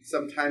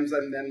sometimes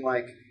I'm then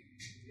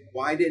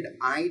why did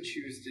I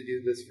choose to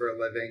do this for a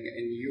living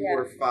and you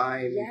were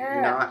fine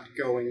not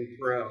going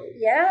pro?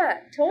 Yeah,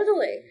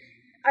 totally.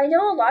 I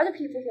know a lot of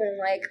people who are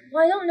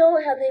well, I don't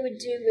know how they would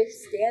do with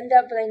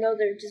stand-up, but I know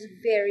they're just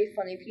very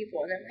funny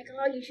people. And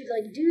I'm you should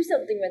do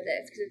something with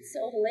this because it's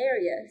so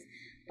hilarious.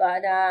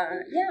 But,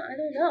 I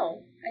don't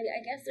know.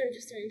 I guess there are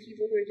just certain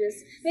people who are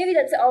just... Maybe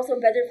that's also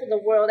better for the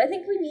world. I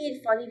think we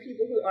need funny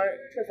people who aren't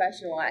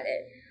professional at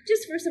it.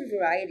 Just for some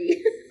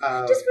variety.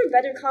 Just for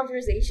better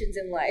conversations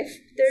in life.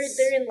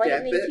 They're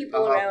enlightening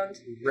people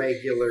around.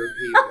 Regular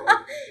people.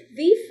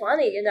 Be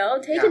funny,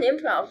 Take an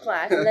improv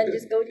class and then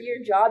just go to your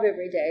job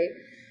every day.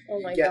 Oh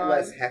my god. Get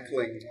less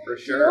heckling, for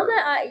sure. You know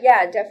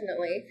that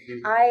definitely.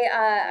 Mm-hmm.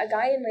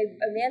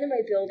 A man in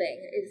my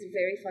building is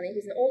very funny.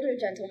 He's an older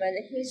gentleman,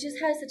 and he just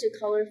has such a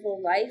colorful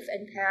life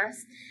and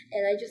past,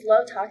 and I just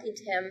love talking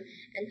to him,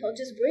 and he'll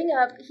just bring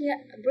up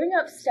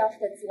stuff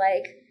that's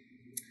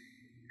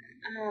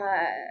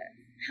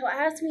he'll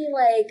ask me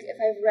if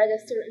I've read a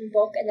certain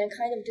book and then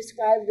kind of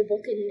describe the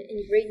book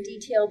in great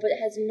detail, but it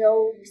has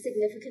no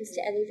significance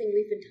to anything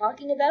we've been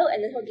talking about,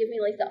 and then he'll give me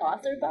the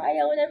author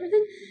bio and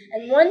everything.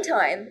 And one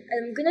time,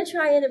 and I'm gonna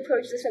try and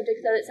approach the subject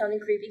without it sounding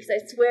creepy, because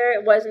I swear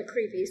it wasn't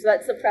creepy, so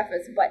that's the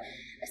preface. But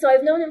so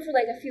I've known him for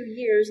a few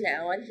years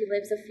now, and he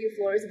lives a few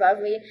floors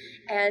above me,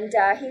 and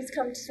he's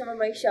come to some of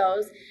my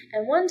shows.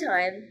 And one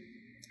time,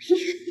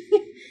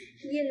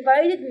 he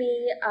invited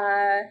me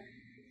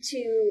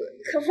to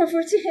come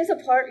over to his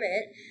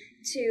apartment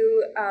he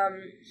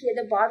had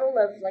a bottle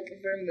of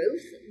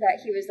vermouth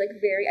that he was I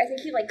think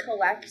he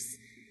collects,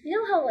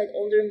 how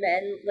older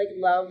men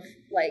love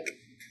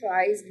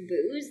prized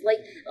booze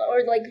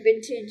or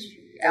vintage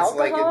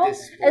alcohol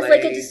as a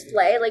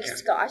display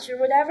scotch or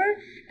whatever,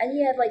 and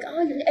he had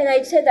and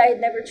I said that I had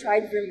never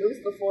tried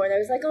vermouth before, and I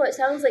was it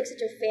sounds like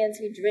such a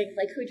fancy drink,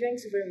 who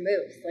drinks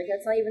vermouth,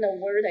 that's not even a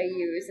word I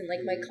use in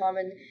my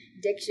common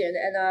diction.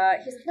 And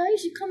he's no, you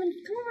should come over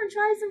and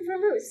try some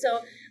vermouth.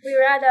 So we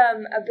were at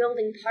a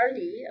building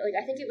party,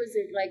 I think it was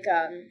a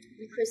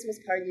Christmas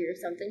party or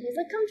something. He's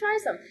come try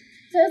some.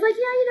 So I was yeah,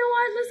 you know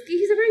what,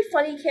 he's a very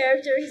funny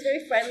character, he's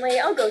very friendly,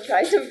 I'll go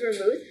try some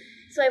vermouth.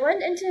 So I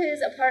went into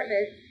his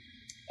apartment,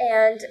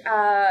 and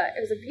it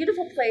was a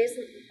beautiful place,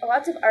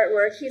 lots of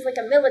artwork. He's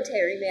a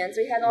military man,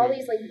 so he had all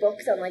these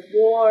books on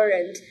war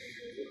and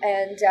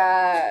and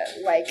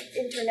like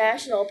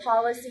international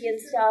policy and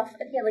stuff.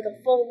 And he had like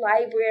a full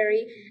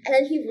library. And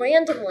then he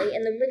randomly,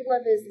 in the middle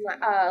of his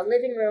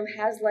living room,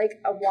 has like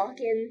a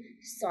walk-in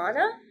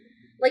sauna.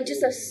 Like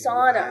just a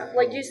sauna,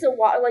 like just a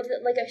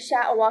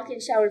walk-in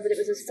shower, but it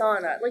was a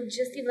sauna, like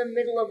just in the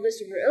middle of this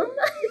room.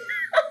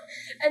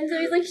 And so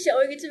he's like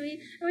showing it to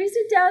me, and we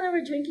sit down and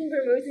we're drinking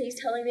vermouth, and he's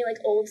telling me like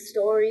old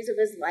stories of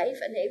his life,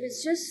 and it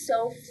was just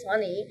so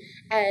funny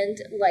and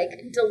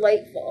like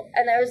delightful.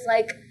 And I was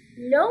like,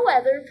 no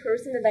other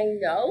person that I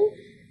know.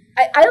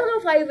 I don't know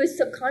if I was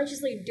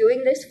subconsciously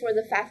doing this for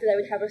the fact that I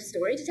would have a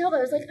story to tell, but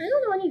I was like, I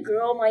don't know any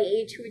girl my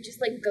age who would just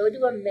like go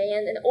to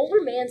an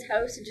older man's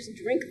house and just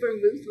drink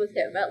vermouth with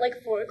him at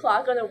like 4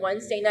 o'clock on a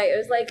Wednesday night. I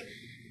was like,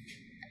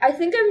 I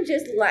think I'm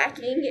just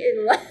lacking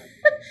in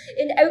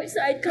in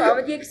outside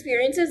comedy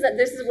experiences, that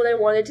this is what I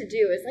wanted to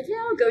do. It's like,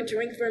 yeah, I'll go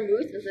drink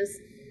vermouth with this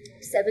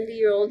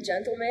 70-year-old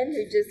gentleman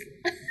who just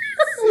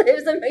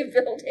lives in my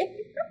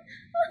building.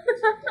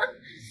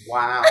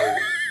 Wow.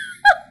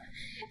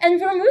 And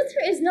vermouth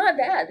is not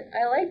bad.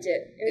 I liked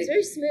it. It was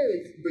very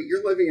smooth. But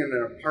you're living in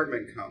an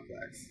apartment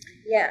complex.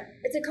 Yeah,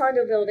 it's a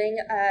condo building.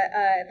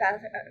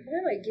 Why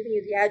am I giving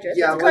you the address?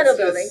 Yeah, it's a condo let's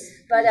building.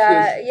 just- But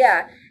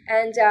yeah,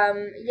 and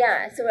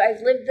yeah. So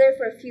I've lived there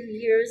for a few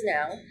years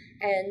now,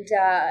 and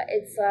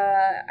it's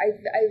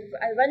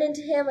I run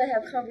into him. I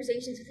have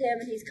conversations with him,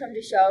 and he's come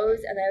to shows,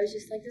 and I was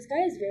just like, this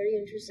guy is very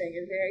interesting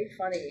and very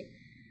funny.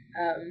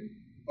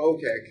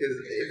 Okay, because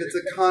if it's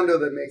a condo,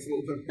 that makes a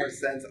little bit more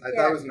sense. I Yeah.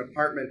 thought it was an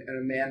apartment, and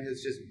a man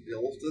has just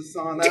built a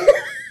sauna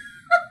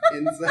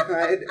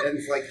inside, and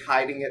is like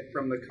hiding it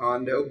from the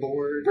condo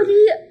board. But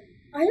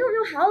I don't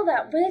know how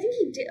that. But I think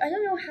he did. I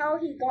don't know how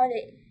he got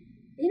it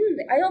in.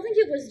 I don't think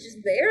it was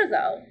just there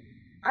though.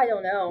 I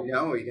don't know.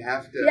 No, you'd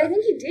have to. Yeah, I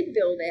think he did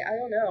build it. I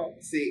don't know.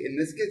 See, and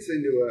this gets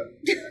into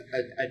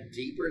a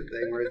deeper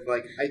thing where it's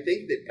like, I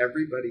think that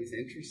everybody's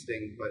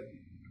interesting, but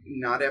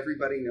not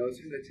everybody knows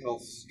how to tell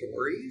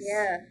stories.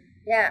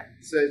 Yeah.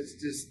 So it's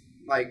just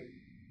like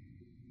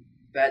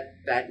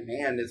that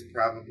man is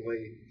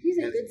probably, He's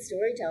a good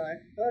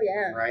storyteller. Oh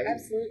yeah, Right?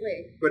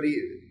 Absolutely. but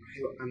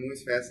I'm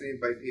always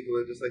fascinated by people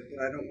that are just like,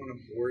 but I don't want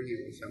to bore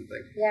you with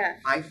something. Yeah.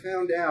 I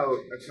found out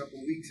a couple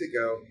weeks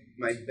ago,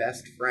 my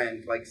best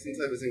friend, like since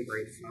I was in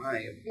grade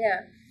 5,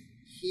 Yeah.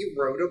 he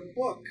wrote a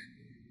book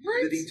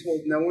What? that he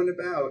told no one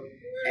about,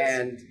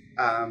 and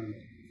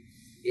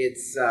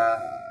it's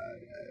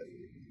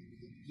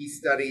he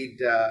studied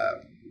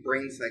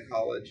brain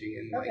psychology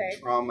and like Okay.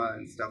 trauma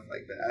and stuff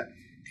like that,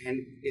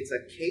 and it's a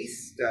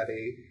case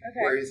study Okay.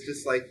 where it's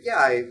just like, yeah,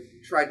 I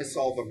tried to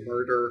solve a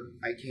murder,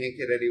 I can't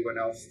get anyone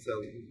else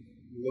to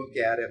look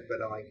at it,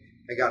 but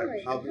I got Oh my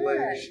it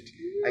published.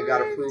 God. I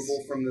got What?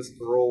 approval from this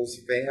girl's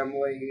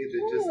family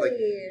that just like,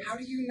 Holy. how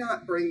do you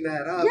not bring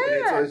that up? And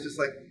it's Yeah. always just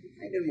like,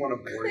 I didn't want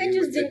to bore you It just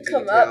with the didn't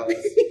come up.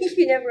 details.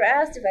 You never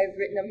asked if I've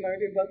written a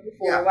murder book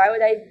before. Yeah. Why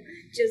would I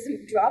just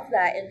drop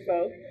that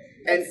info?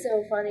 That's And-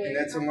 so funny. And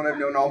that's someone I've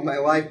known all my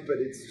life, but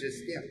it's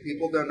just, yeah,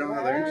 people don't know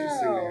how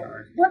interesting they Wow.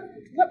 are.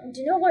 What?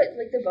 Do you know what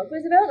like the book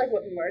was about? Like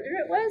what murder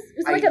it was?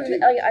 Was it I like a do-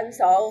 like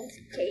unsolved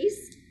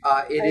case? It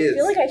I is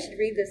feel like I should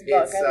read this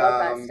book. It's, I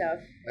love that stuff.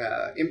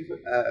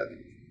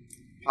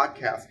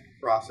 Podcast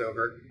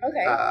crossover.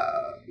 Okay.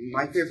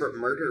 My Favorite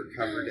Murder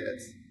covered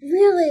it.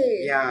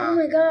 Really? Yeah. Oh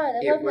my god, I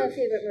It love My was-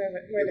 Favorite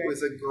Murder. It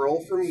was a girl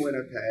from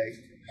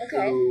Winnipeg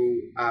Okay.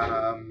 who,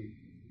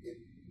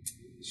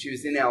 she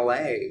was in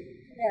LA,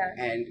 Yeah.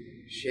 and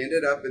she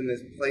ended up in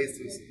this place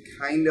that was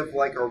kind of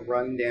like a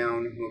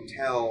rundown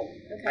hotel,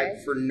 Okay.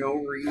 like for no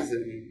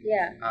reason.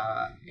 Yeah.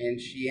 And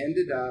she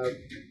ended up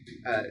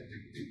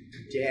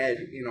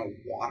dead in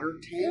a water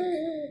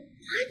tank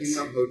in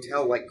the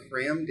hotel, like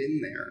crammed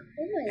in there.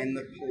 Oh my. And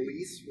the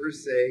police were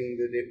saying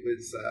that it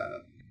was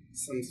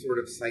some sort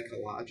of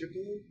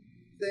psychological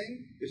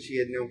thing, but she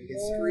had no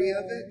history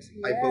of it.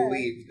 I Yeah.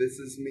 believe. This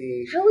is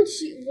me. How would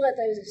she? What?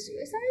 That was a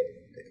suicide?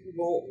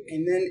 Well,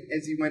 and then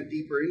as you went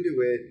deeper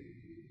into it,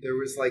 there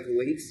was like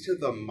links to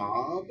the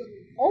mob.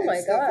 Oh and my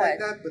stuff god. like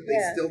that, but they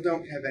Yeah. still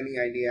don't have any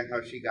idea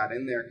how she got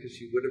in there because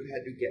she would have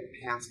had to get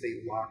past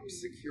a locked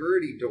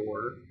security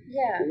door,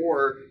 Yeah.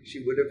 or she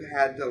would have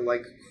had to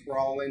like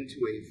crawl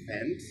into a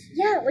vent.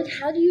 Yeah. Like,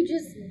 how do you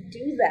just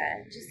do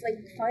that? Just like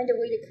find a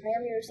way to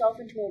cram yourself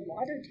into a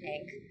water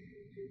tank.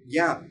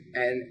 Yeah,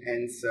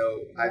 and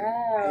so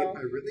Wow.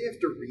 I really have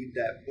to read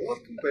that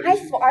book, but I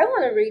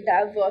want to read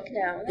that book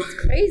now. That's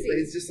crazy. but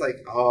it's just like,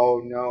 oh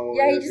no.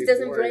 Yeah, he it'd just be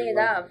doesn't boring. bring it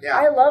up. Yeah,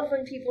 I love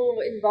when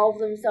people involve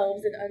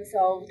themselves in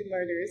unsolved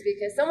murders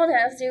because someone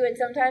has to, and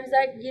sometimes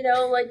that,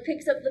 like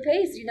picks up the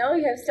pace, You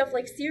have stuff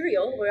like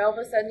Serial, where all of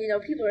a sudden,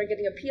 people are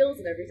getting appeals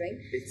and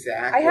everything.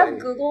 exactly. I have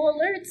Google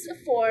alerts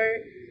for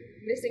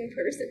missing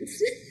persons.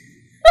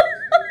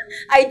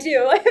 I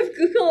do. I have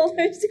Google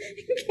alerts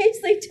in case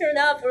they turn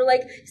up or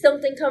like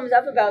something comes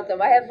up about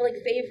them. I have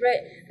like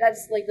favorite.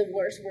 That's like the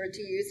worst word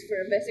to use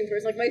for a missing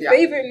person. Like my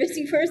favorite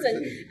missing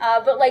person.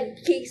 But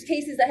like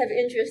cases that have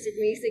interested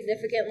me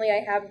significantly,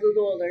 I have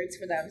Google alerts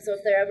for them. So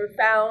if they're ever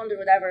found or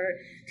whatever,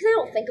 because I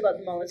don't think about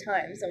them all the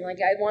time. So I'm like,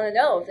 I want to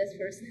know if this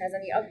person has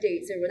any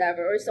updates or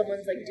whatever, or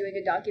someone's like doing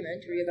a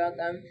documentary about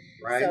them.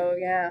 Right. So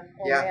yeah.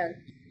 Oh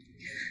man.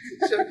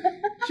 So,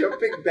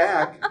 jumping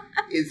back,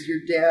 is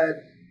your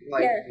dad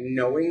like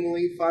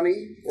knowingly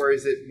funny, or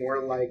is it more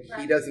like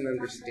he doesn't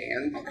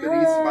understand that he's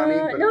funny?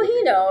 But no,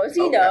 he knows.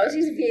 He Okay. knows.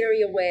 He's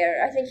very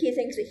aware. I think he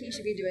thinks that he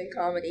should be doing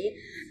comedy.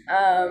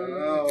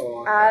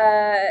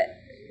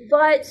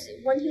 But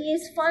when he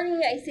is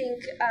funny, I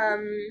think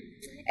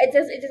it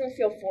doesn't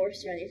feel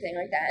forced or anything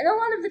like that. And a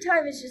lot of the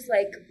time, it's just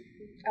like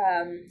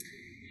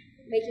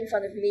making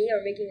fun of me or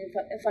making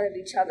fun of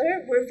each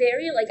other. We're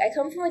very, like, I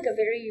come from, like, a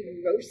very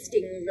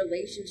roasting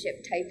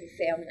relationship type of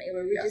family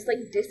where we're just,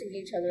 like, dissing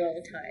each other all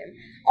the time.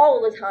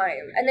 All the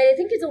time. And I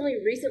think it's only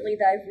recently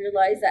that I've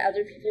realized that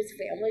other people's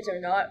families are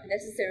not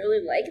necessarily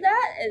like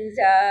that. And,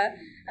 I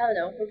don't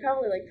know, we're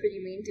probably, like, pretty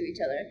mean to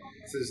each other.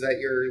 So is that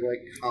your,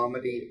 like,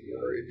 comedy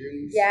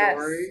origin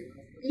story?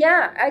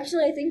 Yeah,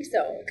 actually, I think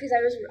so. Because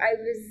I was,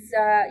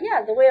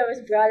 the way I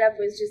was brought up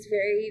was just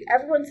very,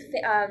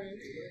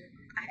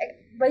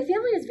 my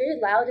family is very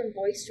loud and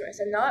boisterous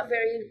and not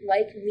very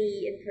like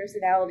me in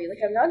personality.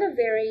 Like, I'm not a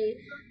very,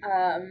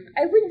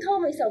 I wouldn't call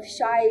myself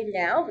shy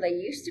now, but I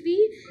used to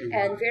be,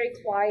 and very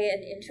quiet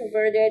and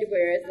introverted,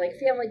 whereas, like,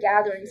 family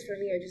gatherings for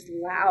me are just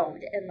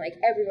loud and, like,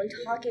 everyone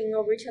talking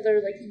over each other,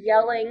 like,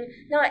 yelling,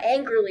 not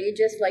angrily,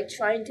 just, like,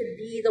 trying to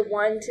be the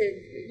one to,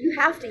 you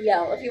have to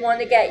yell if you want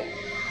to get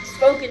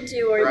spoken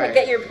to or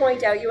get your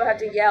point out, you have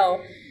to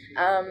yell.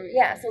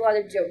 So a lot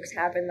of jokes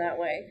happen that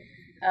way.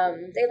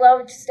 They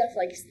loved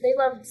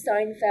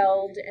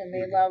Seinfeld, and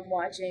they loved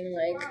watching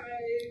like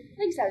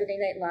Saturday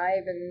Night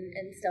Live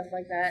and stuff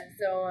like that.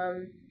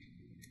 So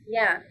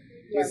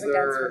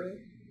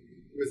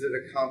Was it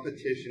a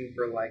competition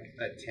for like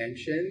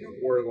attention,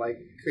 or like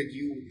could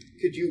you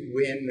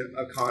win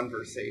a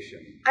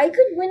conversation? I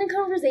could win a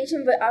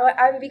conversation, but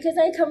I because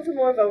I come from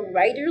more of a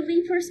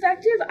writerly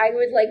perspective, I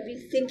would like be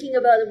thinking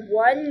about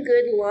one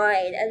good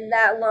line, and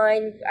that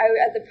line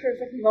at the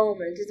perfect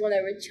moment is when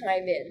I would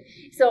chime in.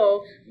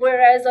 So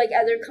whereas like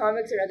other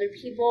comics or other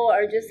people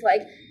are just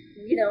like,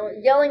 you know,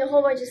 yelling a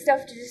whole bunch of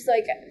stuff to just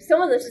like,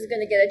 some of this is going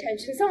to get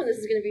attention, some of this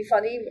is going to be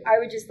funny, I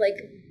would just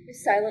like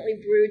silently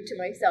brood to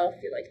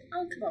myself, be like,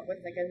 I'll come up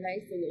with like a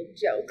nice little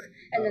joke,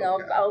 and then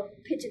I'll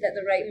pitch it at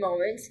the right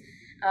moment.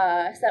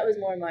 So that was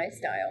more my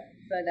style.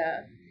 But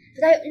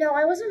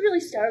I wasn't really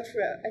starved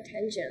for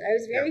attention. I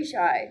was very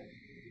shy.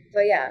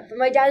 But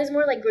my dad is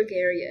more like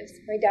gregarious.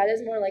 My dad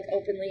is more like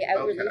openly,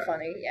 outwardly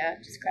funny. Yeah,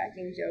 just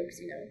cracking jokes,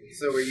 you know.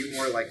 So are you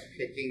more like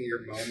picking your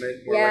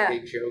moment, more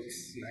like a joke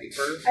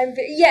sniper? I'm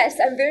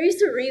very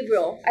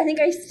cerebral. I think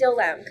I still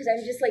am, because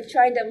I'm just like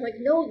I'm like,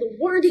 no, the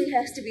wording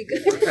has to be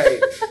good.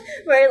 Right.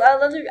 Where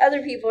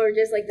other people are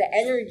just like, the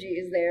energy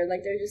is there.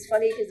 Like, they're just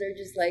funny because they're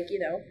just like, you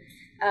know,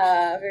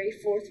 very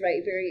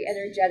forthright, very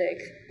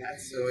energetic.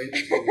 That's so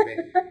interesting to me.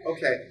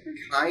 Okay,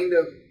 kind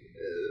of.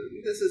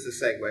 This is a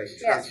segue,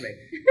 trust me.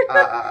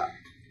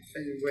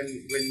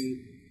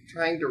 When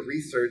trying to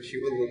research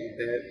you a little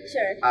bit,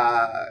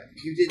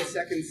 you did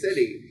Second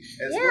City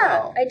as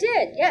well. Yeah, I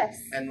did, yes.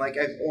 And like,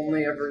 I've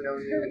only ever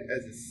known you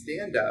as a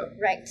stand-up.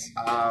 Right.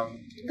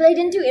 But I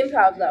didn't do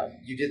improv, though.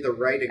 You did the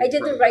writing I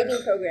did the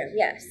writing program,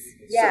 yes.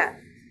 Yeah.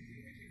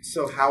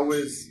 So how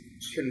was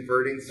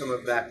converting some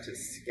of that to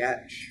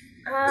sketch?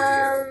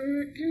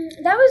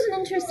 That was an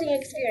interesting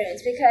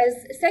experience,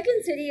 because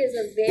Second City is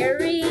a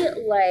very,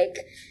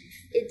 like,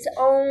 its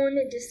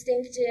own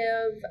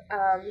distinctive,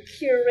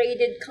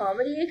 curated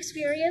comedy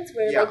experience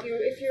where, like,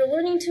 if you're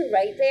learning to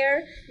write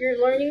there, you're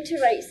learning to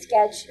write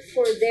sketch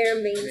for their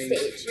main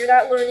stage. You're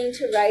not learning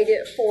to write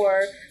it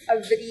for a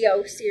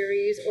video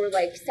series or,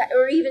 like,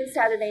 or even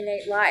Saturday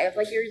Night Live.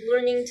 Like, you're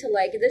learning to,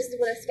 like, this is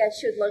what a sketch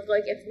should look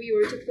like if we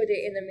were to put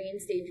it in a main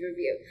stage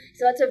review.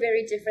 So that's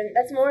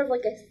that's more of,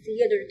 like, a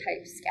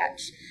theater-type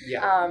sketch.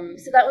 Yeah.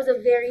 So that was a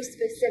very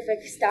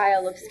specific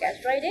style of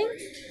sketch writing,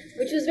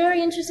 which was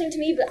very interesting to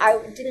me, but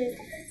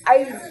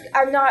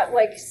I'm not,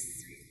 like,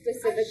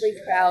 specifically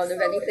proud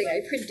of anything I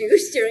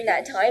produced during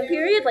that time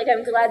period. Like,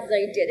 I'm glad that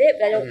I did it,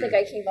 but I don't think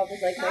I came up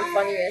with, like, my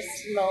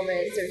funniest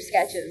moments or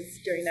sketches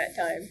during that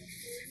time.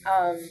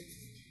 I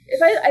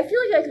feel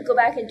like I could go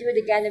back and do it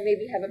again and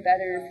maybe have a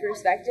better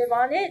perspective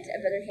on it, a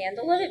better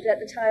handle of it, but at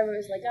the time I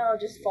was like, oh, I'll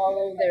just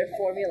follow their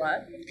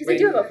formula. Because they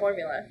do have a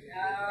formula.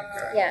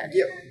 Yeah.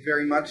 Yeah,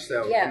 very much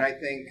so. Yeah. And I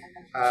think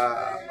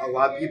a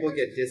lot of people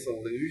get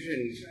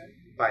disillusioned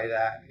by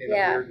that in a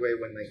weird way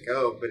when they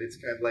go, but it's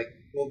kind of like,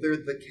 well, they're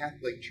the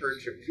Catholic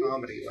Church of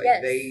comedy.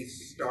 Like, they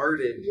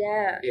started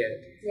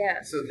it.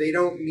 Yeah. So they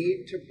don't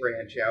need to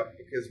branch out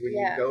because when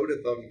Yeah. you go to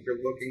them,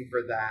 you're looking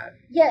for that.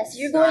 Yes,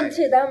 you're going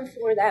to them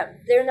for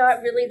them. They're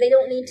not really, they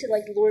don't need to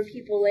like lure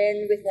people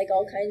in with like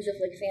all kinds of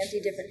like fancy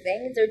different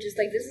things. They're just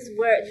like, this is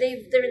where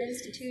they're an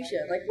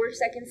institution. Like we're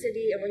Second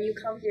City, and when you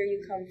come here,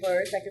 you come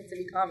for Second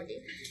City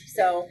comedy.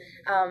 So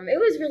it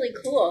was really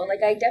cool.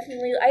 Like I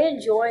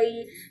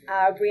enjoy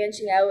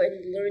branching out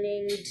and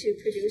learning to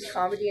produce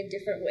comedy in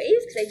different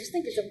ways, because I just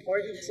think it's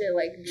important to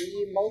like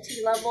be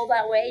multi-level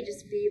that way,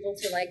 just be able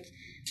to like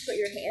put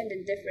your hand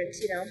in different,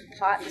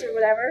 pots or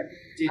whatever.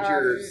 Did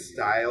your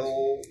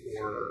style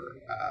or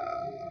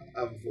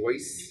a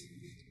voice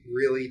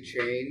really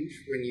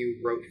change when you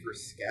wrote for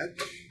sketch?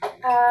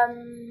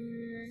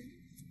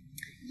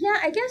 Yeah,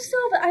 I guess so,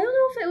 but I don't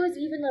know if it was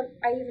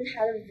I even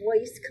had a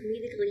voice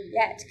comedically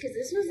yet, because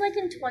this was like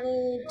in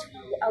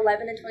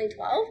 2011 and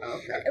 2012.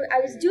 Okay. I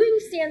was doing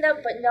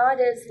stand-up, but not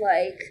as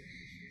like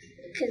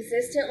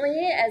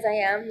consistently as I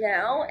am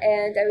now,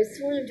 and I was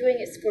sort of doing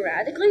it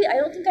sporadically. I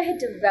don't think I had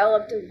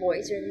developed a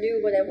voice or knew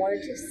what I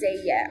wanted to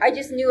say yet. I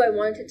just knew I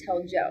wanted to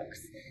tell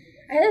jokes.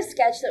 I had a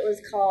sketch that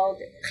was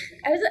called,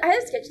 I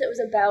had a sketch that was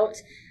about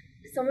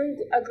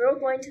a girl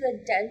going to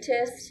the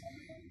dentist,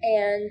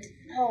 and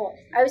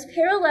I was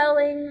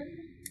paralleling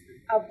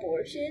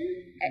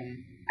abortion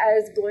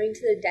as going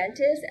to the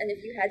dentist, and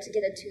if you had to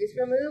get a tooth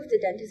removed,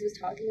 the dentist was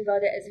talking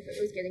about it as if it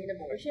was getting an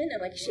abortion, and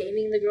like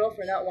shaming the girl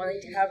for not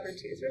wanting to have her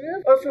tooth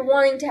removed, or for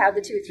wanting to have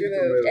the tooth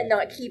removed and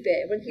not keep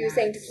it when he was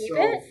saying to keep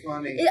it.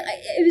 Funny.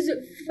 It was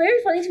very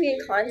funny to me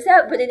in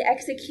concept, but in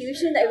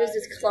execution, it was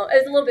just it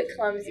was a little bit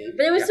clumsy.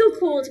 But it was so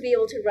cool to be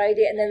able to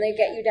write it, and then they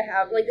get you to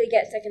have they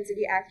get Second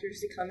City actors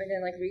to come in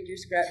and like read your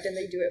script, and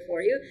they do it for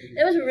you.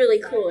 It was a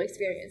really cool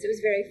experience. It was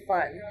very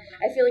fun.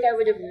 I feel like I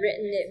would have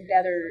written it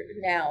better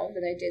now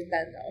than I did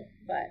then, though.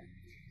 But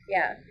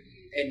yeah.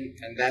 And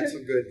that's a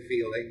good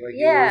feeling. Like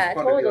yeah,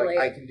 you always totally. Be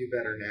like, I can do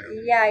better now.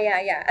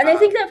 Yeah. And I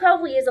think that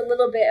probably is a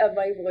little bit of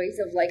my voice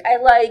of like, I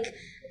like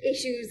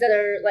issues that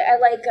are like, I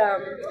like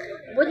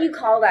what do you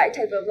call that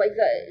type of like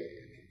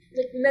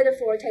the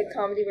metaphor type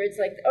comedy where it's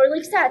like, or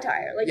like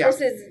satire. Like this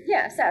is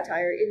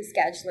satire in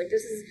sketch. Like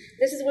this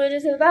is what it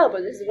is about,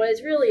 but this is what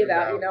it's really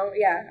about.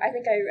 Yeah. I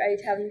think I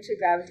tend to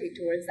gravitate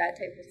towards that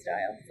type of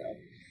style. So.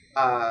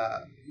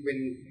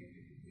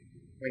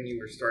 When you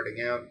were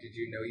starting out, did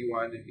you know you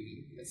wanted to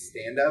be a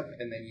stand-up,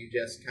 and then you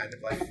just kind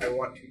of like, I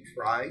want to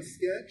try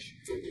sketch?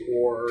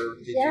 Or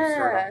did you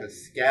start off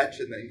as sketch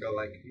and then go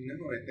like, no,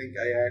 I think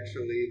I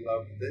actually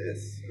love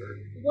this? Or...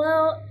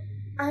 Well,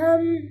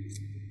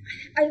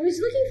 I was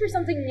looking for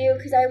something new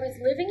because I was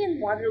living in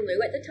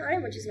Waterloo at the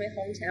time, which is my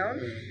hometown.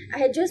 I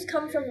had just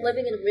come from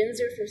living in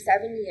Windsor for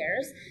 7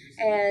 years,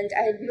 and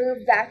I had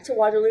moved back to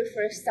Waterloo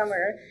for a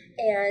summer,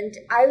 and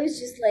I was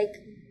just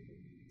like,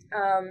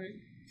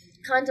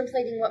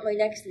 contemplating what my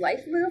next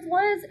life move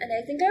was, and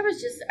I think I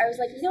was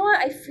like, you know what,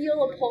 I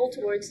feel a pull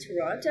towards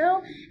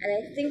Toronto, and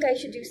I think I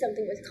should do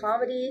something with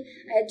comedy.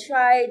 I had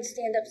tried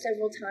stand-up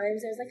several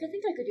times. I was like, I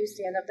think I could do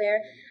stand-up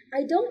there.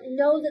 I don't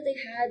know that they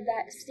had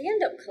that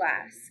stand-up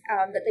class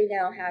that they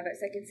now have at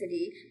Second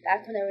City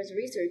back when I was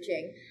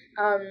researching.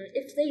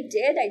 If they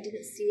did, I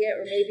didn't see it,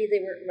 or maybe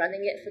they weren't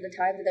running it for the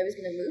time that I was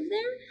going to move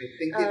there. I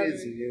think it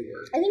is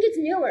newer. I think it's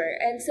newer,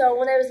 and so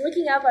when I was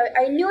looking up,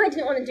 I knew I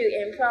didn't want to do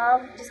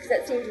improv, just because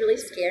that seemed really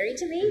scary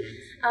to me.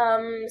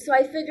 So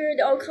I figured,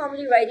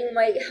 comedy writing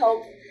might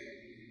help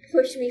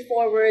push me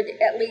forward,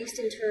 at least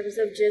in terms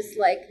of just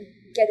like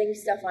getting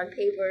stuff on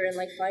paper and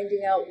like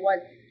finding out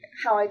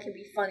how I can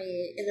be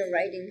funny in a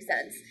writing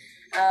sense.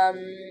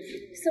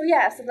 So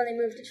then I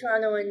moved to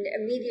Toronto and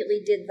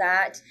immediately did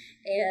that,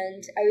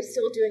 and I was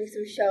still doing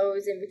some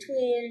shows in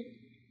between,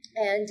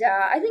 and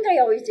I think I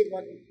always did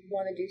want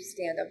to do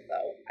stand-up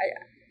though.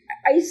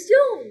 I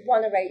still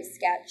want to write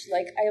sketch,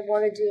 like I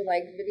want to do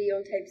like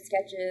video type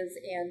sketches,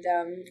 and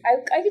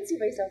I could see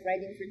myself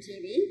writing for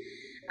TV.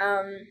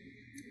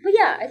 But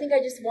yeah, I think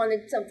I just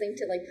wanted something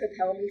to like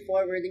propel me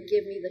forward and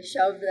give me the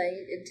shove that I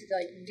needed to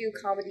like do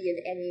comedy in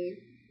any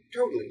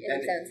Totally.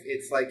 And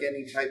it's like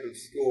any type of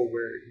school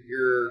where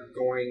you're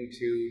going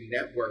to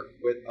network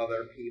with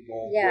other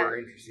people who are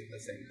interested in the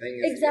same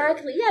thing as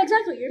Exactly. you. Yeah,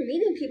 exactly. You're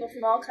meeting people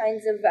from all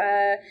kinds of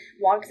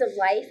walks of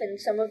life, and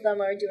some of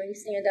them are doing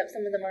stand-up,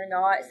 some of them are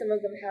not. Some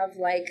of them have,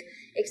 like,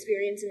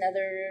 experience in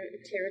other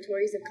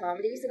territories of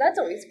comedy, so that's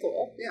always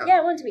cool. Yeah,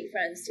 I want to meet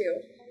friends,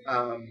 too.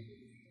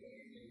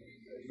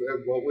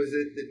 What was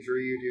it that drew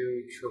you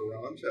to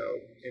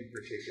Toronto in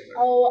particular?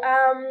 Well,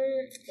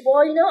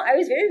 I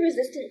was very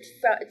resistant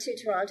to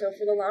Toronto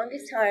for the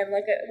longest time.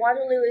 Like,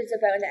 Waterloo is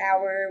about an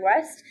hour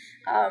west,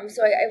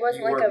 so I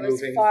wasn't like I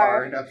was moving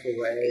far enough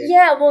away.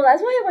 Yeah, well,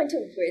 that's why I went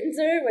to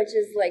Windsor, which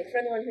is, like, for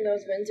anyone who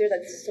knows Windsor,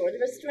 that's sort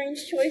of a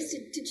strange choice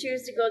to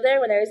choose to go there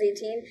when I was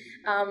 18.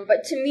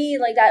 But to me,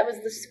 like, that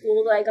was the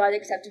school that I got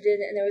accepted in,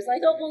 and I was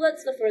like, oh, well,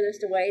 that's the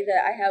furthest away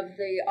that I have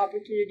the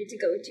opportunity to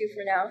go to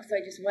for now, so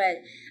I just went.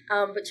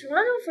 But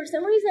Toronto, for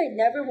some reason, I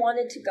never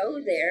wanted to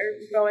go there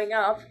growing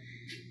up.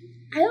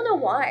 I don't know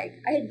why.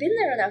 I had been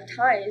there enough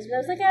times, but I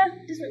was like,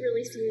 it doesn't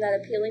really seem that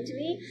appealing to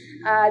me.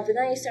 Then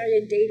I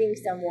started dating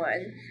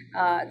someone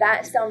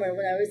that summer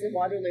when I was in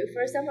Waterloo.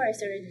 For a summer, I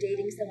started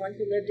dating someone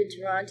who lived in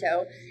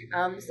Toronto.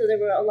 So there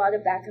were a lot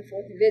of back and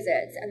forth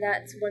visits, and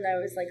that's when I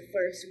was like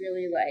first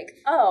really like,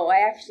 oh,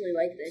 I actually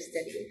like this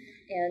city.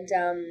 And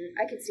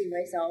I could see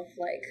myself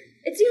like,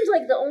 it seems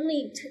like the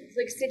only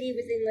like city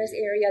within this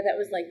area that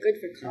was like good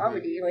for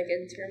comedy, like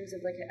in terms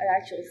of like an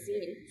actual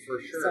scene.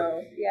 For sure.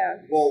 So yeah.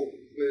 Well,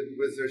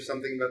 was there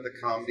something about the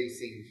comedy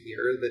scene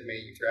here that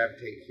made you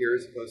gravitate here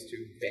as opposed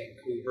to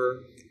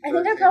Vancouver? I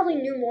think I probably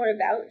knew more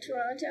about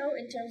Toronto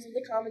in terms of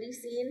the comedy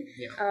scene.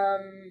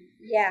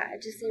 Yeah.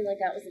 It just seemed like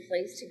that was the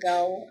place to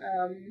go.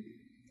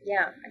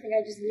 I think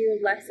I just knew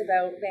less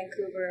about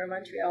Vancouver or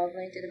Montreal than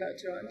I did about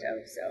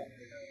Toronto. So,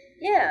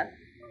 yeah.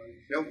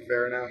 No,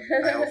 fair enough.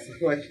 I also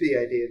like the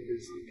idea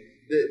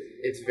that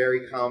it's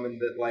very common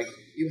that, like,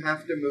 you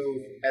have to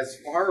move as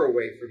far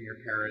away from your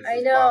parents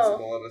as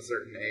possible at a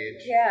certain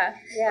age. Yeah.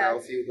 Or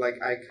else you,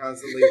 like, I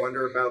constantly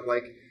wonder about,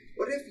 like,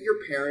 what if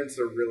your parents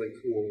are really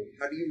cool?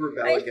 How do you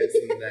rebel against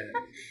them then?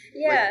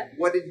 Yeah. Like,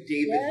 what did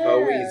David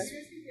Bowie's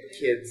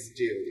kids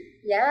do?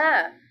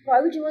 Yeah.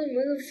 Why would you want to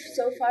move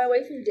so far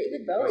away from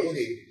David Bowie?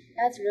 Really?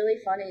 That's really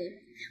funny.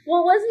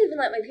 Well, it wasn't even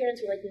like my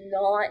parents were like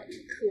not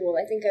cool.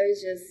 I think I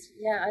was just,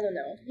 I don't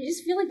know. You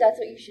just feel like that's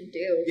what you should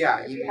do.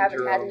 Yeah, if you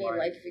haven't had any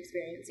life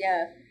experience.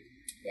 Yeah.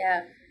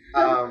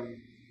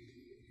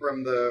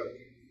 From the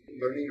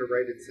learning to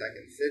write at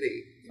Second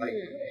City, like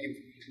you've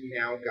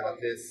now got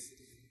this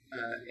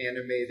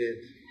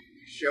animated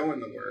show in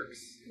the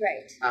works.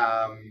 Right.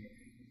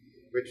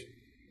 Which,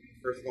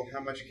 first of all, how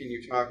much can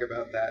you talk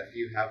about that? Do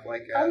you have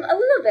like a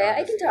little bit.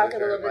 I can talk a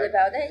little bit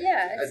about it.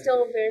 Yeah, it's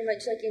still very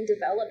much like in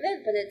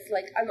development, but it's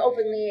like I'm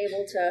openly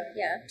able to.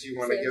 Do you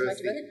want to give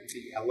us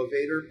the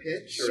elevator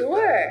pitch?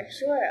 Sure.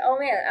 Oh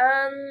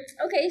man.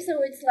 Okay,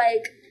 so it's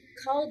like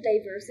called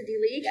Diversity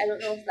League. I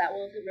don't know if that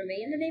will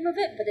remain the name of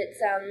it, but it's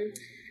a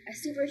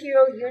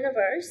superhero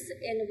universe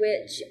in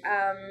which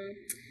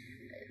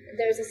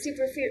there's a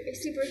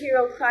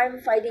superhero crime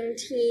fighting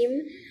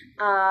team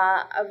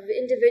of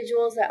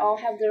individuals that all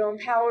have their own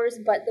powers,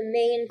 but the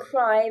main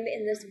crime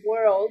in this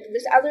world,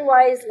 this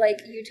otherwise like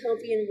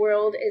utopian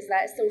world, is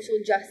that social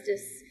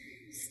justice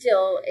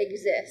still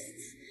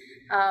exists.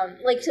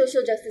 Like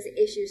social justice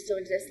issues still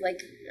exist,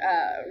 like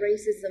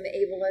racism,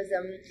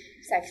 ableism,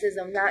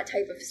 sexism, that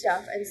type of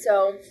stuff. And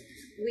so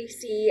we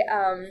see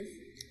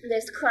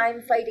this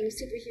crime-fighting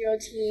superhero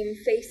team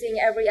facing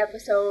every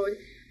episode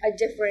a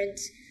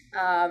different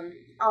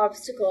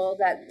obstacle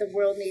that the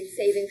world needs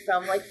saving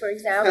from. Like, for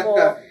example,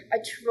 a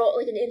troll,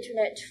 like an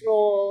internet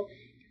troll,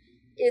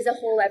 is a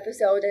whole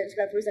episode, and it's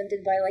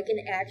represented by like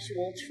an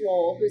actual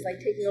troll who's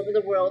like taking over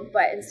the world,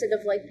 but instead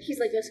of like he's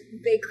like this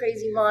big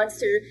crazy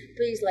monster,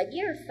 but he's like,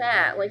 you're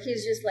fat, like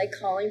he's just like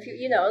calling people,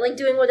 you know, like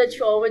doing what a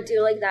troll would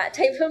do, like that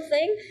type of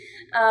thing.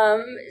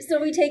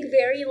 So we take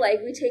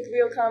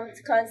real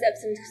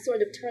concepts and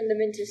sort of turn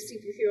them into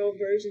superhero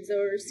versions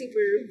or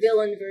super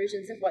villain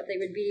versions of what they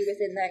would be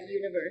within that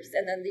universe.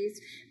 And then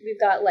we've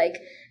got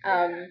like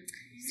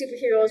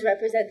superheroes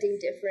representing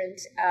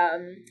different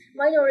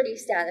minority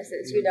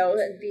statuses, you know,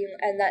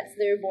 and that's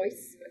their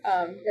voice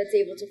that's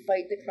able to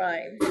fight the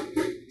crime.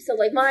 So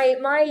like my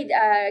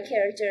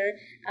character,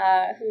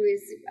 who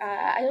is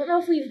I don't know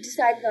if we've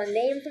decided on a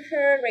name for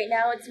her. Right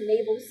now it's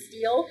Mabel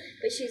Steele,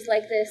 but she's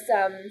like this.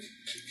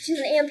 She's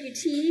an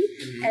amputee,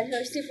 and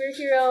her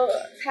superhero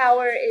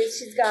power is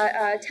she's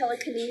got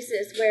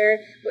telekinesis,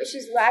 where what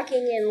she's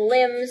lacking in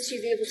limbs,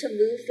 she's able to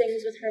move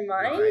things with her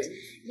mind. Right.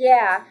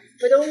 Yeah,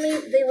 but only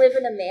they live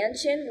in a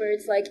mansion where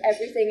it's like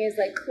everything is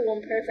like cool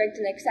and perfect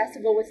and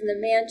accessible within the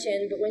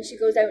mansion. But when she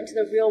goes out into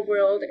the real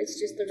world, it's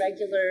just the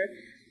regular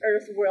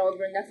Earth world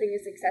where nothing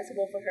is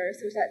accessible for her.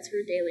 So that's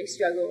her daily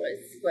struggle,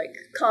 is like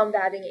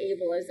combating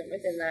ableism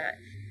within that.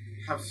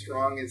 How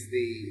strong is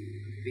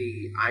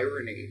the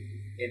irony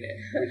in it?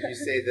 Would you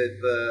say that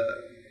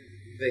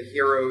the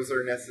heroes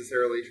are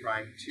necessarily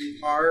trying too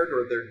hard,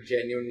 or they're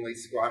genuinely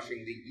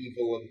squashing the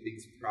evil of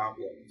these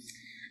problems?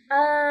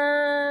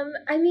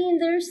 I mean,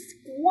 they're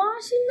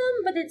squashing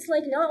them, but it's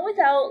like not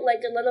without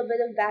like a little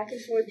bit of back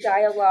and forth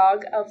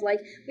dialogue of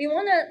like we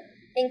want to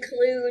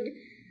include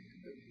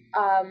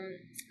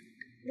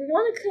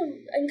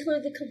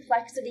include the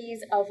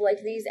complexities of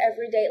like these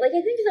everyday, like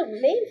I think the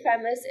main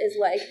premise is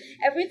like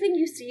everything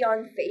you see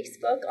on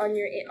Facebook on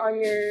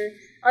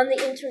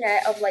the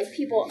internet of like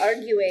people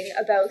arguing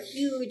about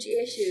huge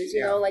issues,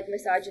 you know, like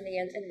misogyny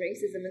and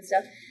racism and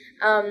stuff.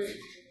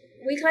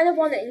 We kind of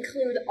want to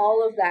include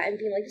all of that and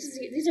be like,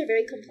 these are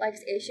very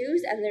complex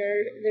issues, and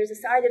there's a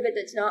side of it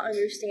that's not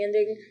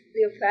understanding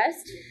the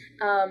oppressed,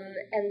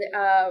 and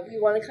we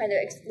want to kind of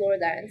explore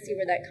that and see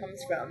where that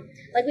comes from.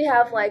 Like we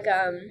have like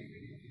a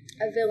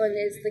villain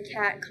is the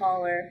cat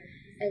caller,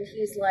 and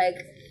he's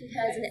like he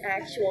has an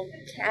actual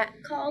cat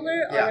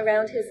collar Yeah. on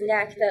around his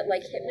neck that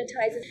like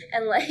hypnotizes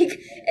and like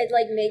it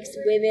like makes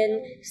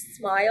women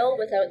smile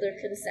without their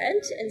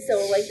consent, and so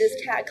like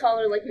this cat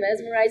collar like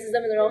mesmerizes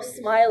them and they're all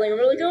smiling and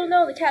we're like, oh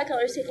no, the cat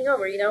collar is taking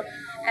over, you know.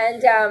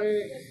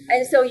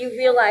 And so you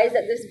realize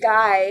that this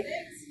guy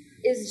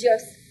is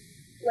just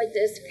like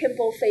this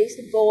pimple-faced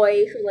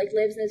boy who like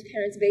lives in his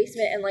parents'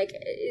 basement and like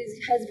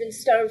has been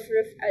starved for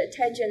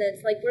attention. And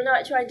it's like we're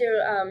not trying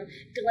to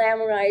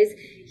glamorize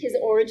his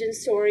origin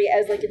story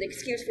as like an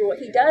excuse for what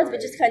he does,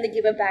 but just kind of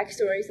give a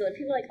backstory so that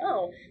people are like,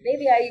 oh,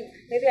 maybe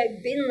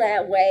I've been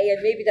that way,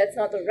 and maybe that's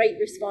not the right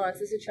response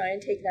is to try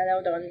and take that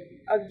out on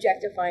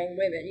objectifying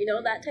women, you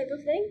know, that type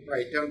of thing.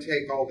 Right, don't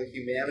take all the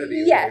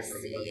humanity Yes,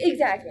 away from them.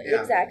 exactly,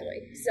 Yeah.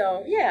 exactly.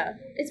 So yeah,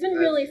 it's been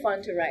really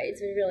fun to write.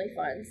 It's been really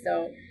fun.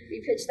 So we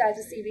pitched that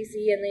to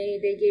CBC and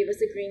they gave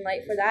us a green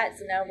light for that.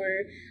 So now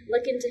we're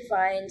looking to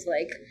find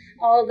like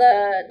all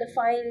the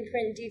fine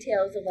print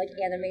details of like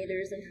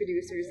animators and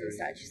producers and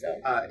such. So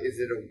Is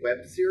it a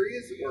web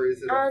series or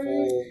is it a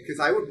full? Because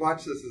I would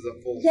watch this as a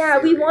full. yeah,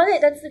 series. we want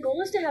it. That's the goal,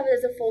 is to have it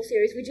as a full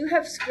series. We do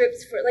have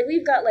scripts for like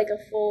we've got like a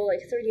full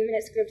like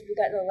 30-minute script. We've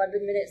got an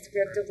 11-minute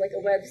script of like a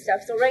web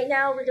stuff. So right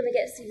now we're gonna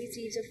get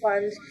CBC to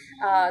fund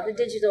the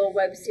digital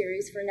web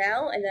series for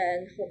now, and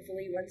then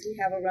hopefully once we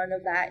have a run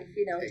of that,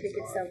 you know, Takes take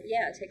it off.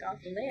 take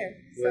off from there.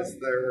 So. Was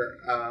there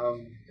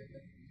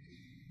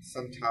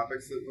some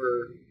topics that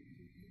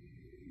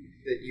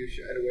you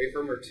shied away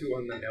from or too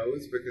on the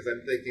nose? Because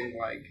I'm thinking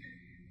like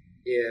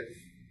if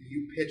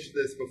you pitched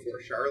this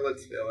before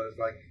Charlottesville, it's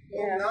like,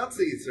 Yeah. well,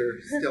 Nazis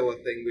are still a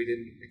thing we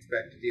didn't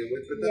expect to deal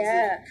with, but that's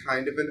Yeah.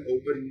 kind of an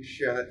open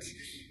shut.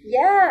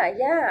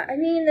 Yeah. I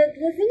mean,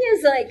 the thing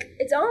is, like,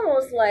 it's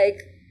almost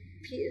like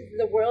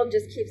the world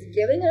just keeps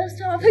giving us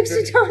topics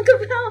to talk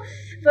about.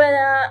 But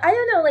I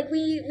don't know. Like,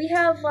 we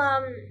have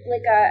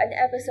like an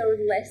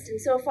episode list,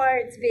 and so far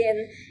it's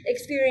been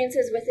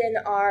experiences within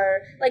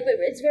our like.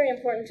 It's very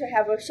important to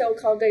have a show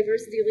called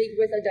Diversity League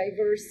with a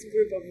diverse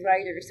group of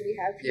writers. So we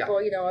have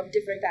people, you know, of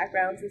different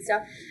backgrounds and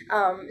stuff.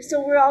 So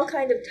we're all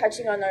kind of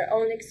touching on our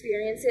own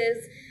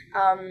experiences.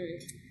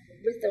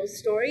 With those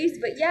stories,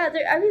 but yeah,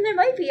 there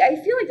might be. I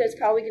feel like there's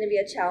probably going to be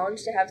a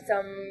challenge to have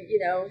some, you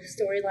know,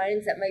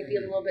 storylines that might be a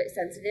little bit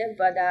sensitive.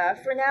 But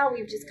for now,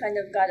 we've just kind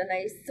of got a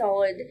nice,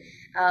 solid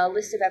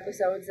list of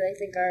episodes that I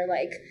think are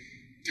like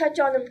touch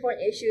on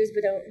important issues,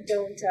 but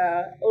don't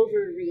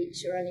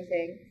overreach or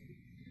anything.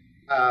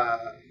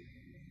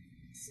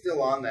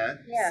 Still on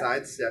that, Yeah.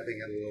 sidestepping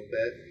it a little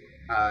bit.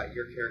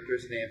 Your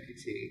character's an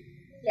amputee.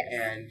 Yes.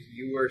 And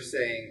you were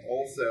saying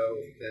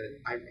also that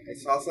I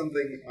saw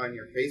something on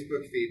your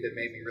Facebook feed that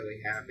made me really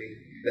happy.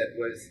 That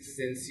was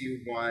since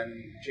you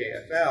won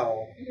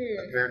JFL,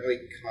 Mhm.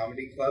 apparently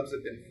comedy clubs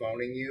have been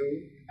phoning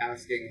you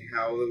asking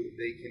how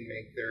they can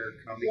make their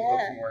comedy Yeah,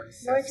 clubs more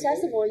accessible. More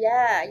accessible,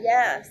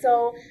 yeah.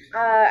 So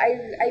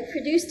I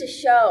produced a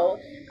show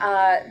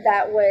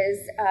that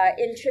was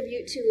in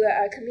tribute to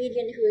a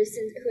comedian who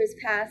has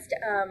passed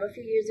a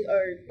few years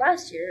or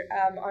last year,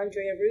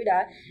 Andre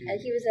Arruda,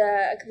 and he was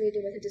a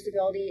comedian with a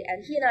disability,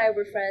 and he and I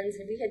were friends,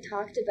 and we had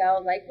talked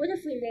about like, what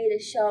if we made a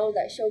show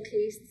that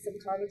showcased some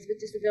comics with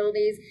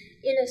disabilities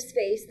in a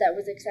space that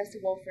was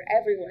accessible for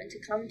everyone to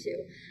come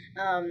to,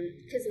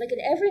 because like in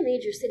every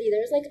major city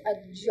there's like a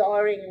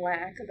jarring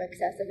lack of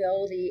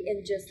accessibility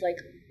in just like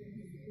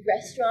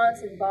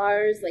restaurants and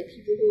bars, like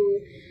people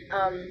who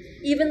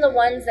even the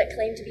ones that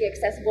claim to be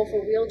accessible for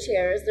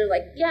wheelchairs, they're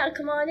like, yeah,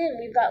 come on in,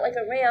 we've got like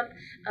a ramp,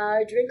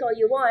 drink all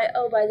you want.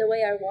 Oh, by the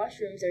way, our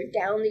washrooms are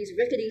down these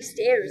rickety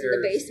stairs in the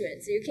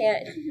basement, so you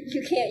can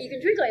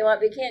drink all you want,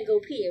 but you can't go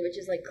pee, which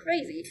is like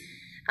crazy.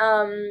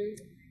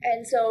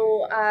 And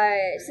so,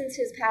 since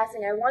his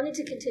passing, I wanted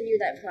to continue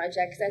that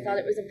project because I thought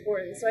it was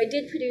important. So I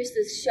did produce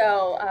this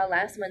show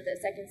last month at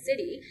Second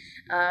City.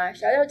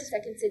 Shout out to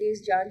Second City's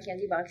John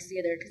Candy Box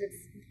Theater, because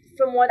it's,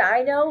 from what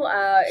I know,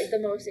 the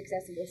most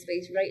accessible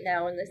space right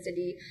now in the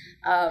city.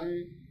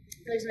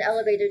 There's an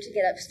elevator to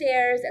get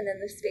upstairs, and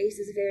then the space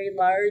is very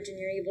large, and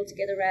you're able to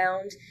get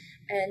around.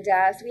 And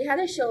so we had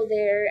a show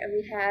there, and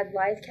we had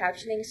live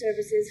captioning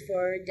services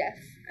for deaf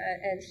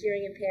and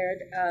hearing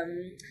impaired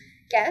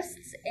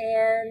guests,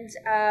 and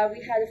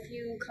we had a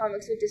few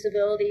comics with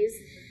disabilities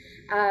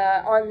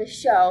on the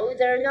show.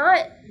 There are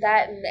not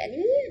that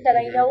many that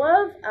I know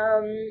of,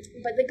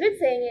 but the good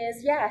thing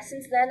is, yeah,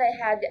 since then I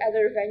had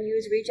other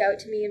venues reach out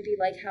to me and be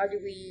like, what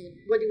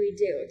do we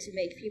do to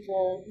make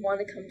people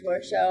want to come to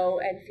our show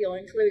and feel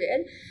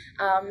included?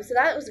 So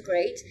that was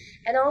great.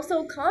 And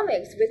also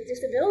comics with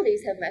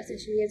disabilities have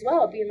messaged me as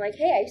well, being like,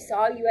 hey, I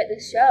saw you at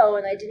this show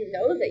and I didn't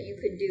know that you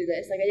could do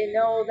this. Like, I didn't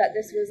know that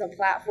this was a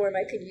platform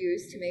I could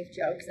use to make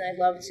jokes, and I'd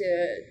love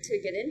to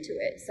get into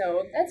it.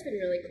 So that's been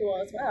really cool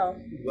as well.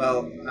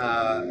 Well,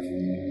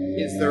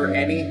 is there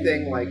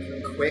anything like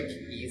quick,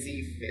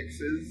 easy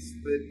fixes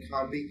that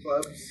comedy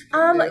clubs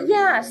can do?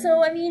 Yeah,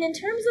 so I mean, in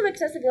terms of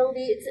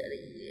accessibility,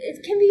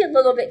 it can be a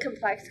little bit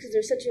complex because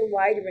there's such a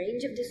wide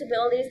range of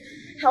disabilities.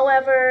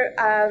 However,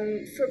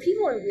 for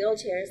people in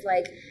wheelchairs,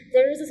 like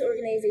there is this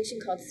organization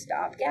called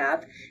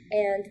Stopgap,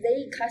 and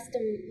they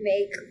custom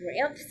make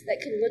ramps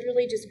that can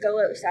literally just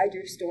go outside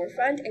your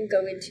storefront and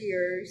go into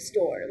your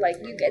store. Like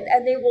you can,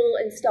 and they will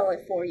install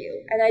it for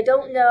you. And I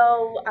don't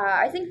know.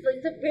 I think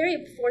like the very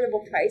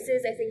affordable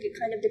prices. I think it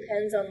kind of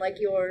depends on like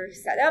your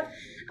setup.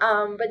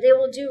 But they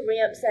will do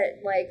ramps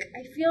that like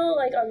I feel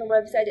like on the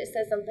website it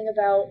says something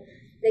about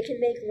they can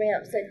make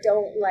ramps that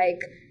don't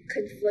like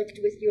conflict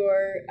with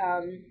your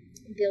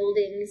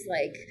buildings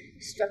like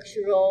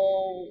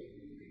structural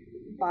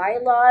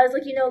bylaws.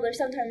 Like there's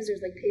sometimes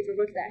like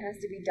paperwork that has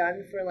to be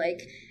done for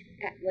like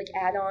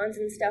add-ons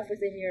and stuff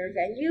within your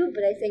venue,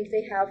 but I think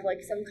they have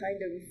like some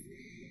kind of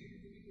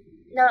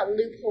not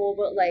loophole,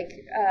 but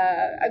like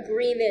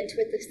agreement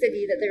with the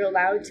city that they're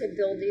allowed to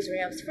build these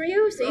ramps for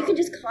you. So you can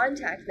just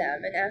contact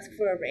them and ask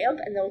for a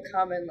ramp, and they'll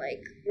come and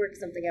like work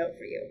something out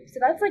for you. So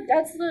that's the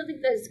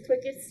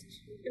quickest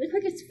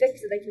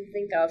fix that I can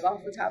think of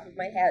off the top of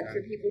my head for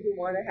people who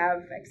want to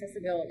have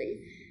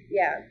accessibility.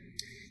 Yeah.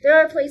 There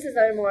are places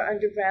that are more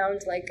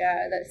underground, like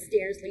the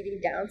stairs leading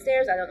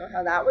downstairs. I don't know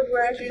how that would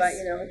work, but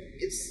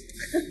it's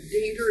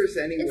dangerous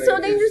anyway. It's so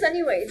dangerous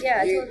anyways.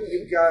 Yeah,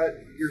 totally.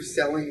 You're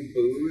selling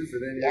booze,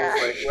 and then Yeah.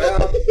 you're just like,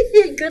 well,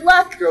 good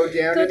luck. go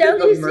down Go into down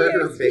the these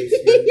murder stairs.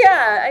 basement.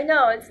 Yeah, I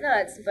know, it's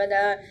nuts, but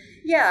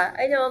yeah,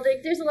 I know.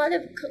 Like, there's a lot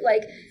of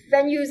like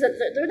venues that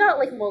they're not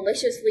like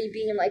maliciously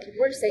being like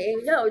we're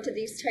saying no to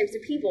these types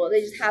of people.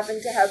 They just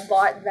happen to have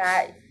bought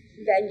that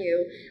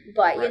venue,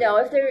 but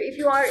if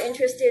you are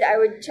interested, I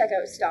would check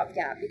out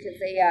Stopgap because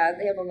they have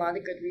a lot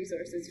of good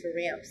resources for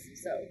ramps.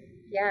 So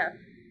yeah.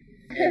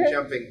 And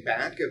jumping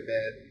back a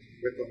bit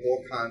with the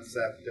whole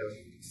concept of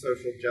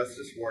social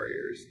justice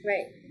warriors,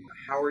 Right.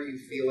 how are you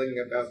feeling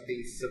about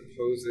the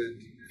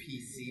supposed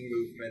PC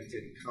movement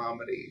in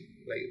comedy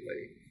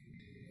lately?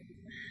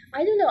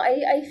 I don't know.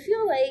 I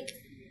feel like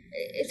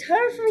it's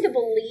hard for me to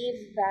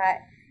believe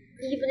that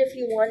even if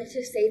you wanted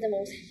to say the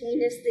most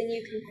heinous thing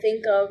you can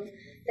think of,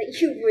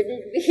 that you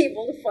wouldn't be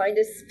able to find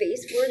a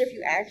space for it if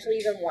you actually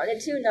even wanted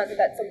to. Not that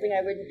that's something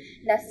I would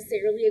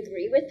necessarily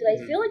agree with, but I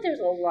feel like there's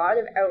a lot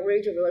of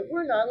outrage over, like,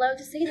 we're not allowed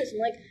to say this. I'm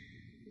like,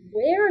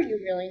 where are you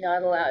really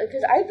not allowed?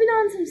 Because I've been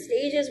on some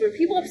stages where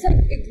people have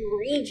said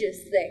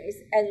egregious things,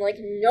 and,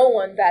 like, no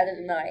one batted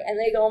an eye, and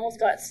they almost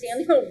got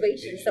standing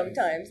ovations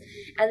sometimes.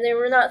 And they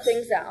were not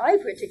things that I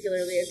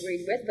particularly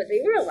agreed with, but they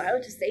were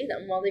allowed to say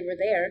them while they were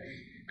there.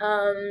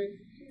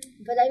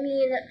 But I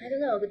mean, I don't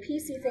know, the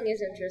PC thing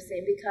is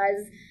interesting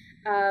because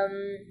I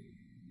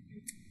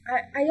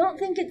don't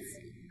think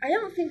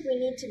we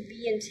need to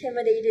be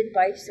intimidated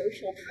by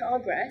social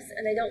progress,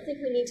 and I don't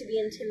think we need to be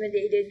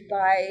intimidated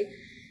by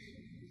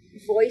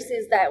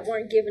voices that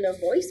weren't given a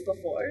voice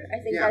before. I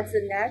think that's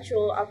a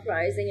natural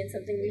uprising and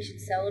something we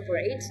should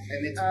celebrate.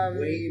 And it's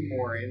way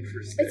more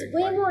interesting. It's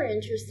way more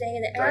interesting,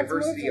 and it adds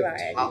more variety.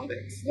 Diversity of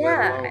topics.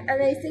 Yeah,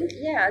 and I think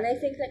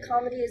that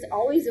comedy is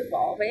always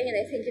evolving, and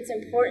I think it's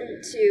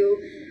important to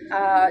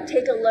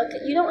take a look.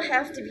 You don't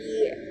have to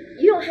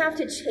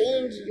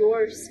change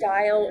your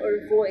style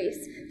or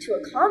voice to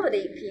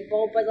accommodate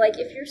people, but like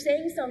if you're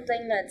saying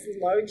something that's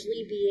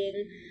largely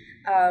being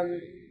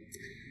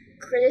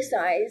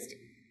criticized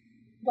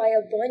by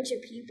a bunch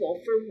of people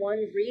for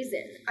one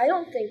reason, I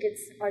don't think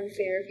it's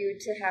unfair of you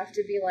to have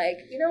to be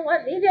like, you know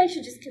what, maybe I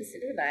should just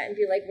consider that and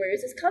be like, where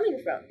is this coming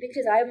from?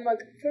 Because I'm a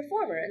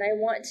performer and I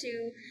want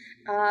to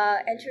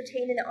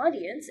entertain an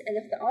audience, and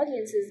if the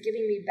audience is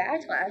giving me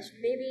backlash,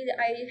 maybe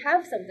I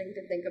have something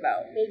to think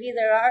about. Maybe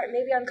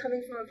I'm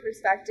coming from a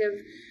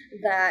perspective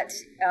that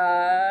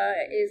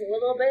is a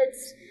little bit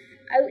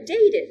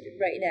outdated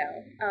right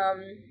now.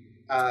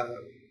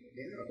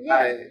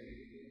 Yeah.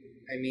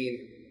 I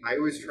mean, I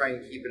always try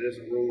and keep it as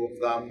a rule of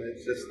thumb.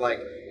 It's just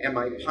like, am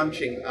I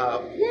punching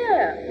up?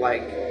 Yeah.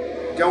 Like,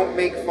 don't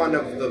make fun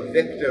of the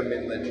victim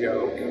in the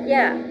joke.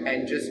 Yeah.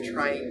 And just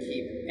try and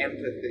keep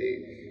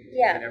empathy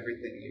in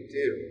everything you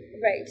do.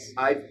 Right.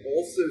 I've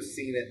also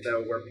seen it,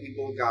 though, where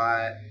people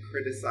got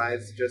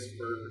criticized just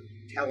for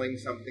telling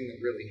something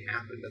that really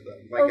happened to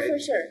them. Like for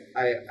sure.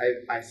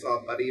 I saw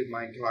a buddy of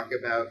mine talk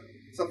about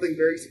something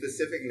very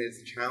specific in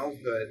his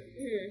childhood,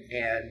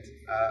 and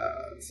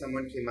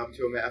someone came up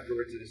to him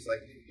afterwards and was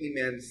like, hey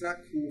man, it's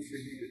not cool for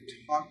you to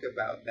talk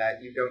about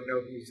that. You don't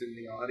know who's in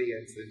the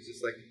audience. It's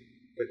just like,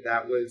 but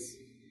that was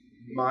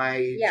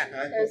my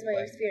that was my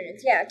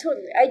experience. Yeah,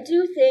 totally. I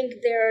do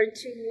think there are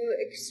two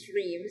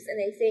extremes, and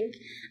I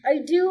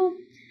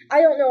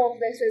don't know if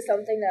this is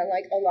something that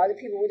like a lot of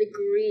people would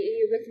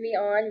agree with me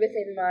on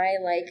within my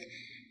like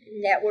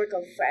network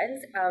of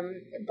friends,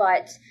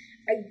 but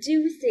I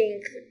do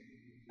think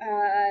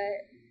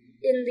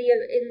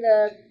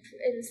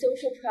in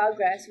social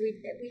progress, we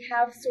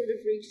have sort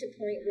of reached a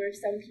point where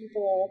some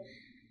people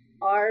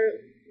are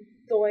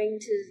going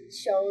to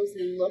shows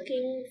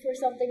looking for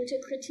something to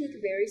critique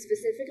very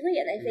specifically,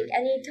 and I think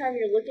anytime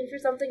you're looking for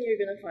something, you're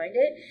going to find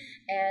it,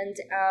 and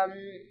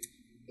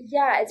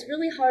it's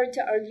really hard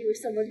to argue with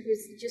someone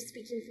who's just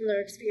speaking from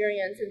their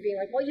experience and being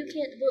like, well, you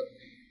can't,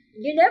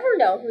 you never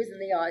know who's in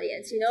the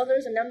audience.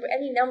 There's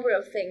any number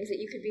of things that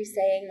you could be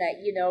saying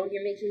that,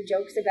 you're making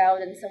jokes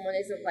about and someone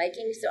isn't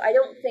liking. So I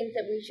don't think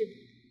that we should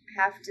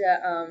have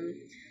to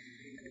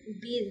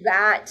be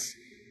that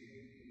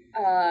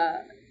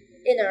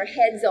in our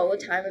heads all the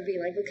time of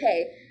being like,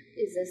 okay,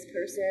 is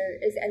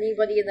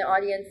anybody in the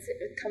audience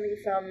coming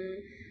from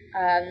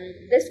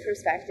this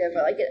perspective?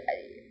 Or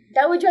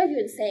that would drive you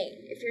insane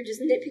if you're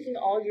just nitpicking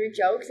all your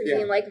jokes and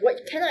being like,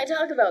 what can I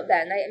talk about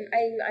then?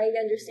 I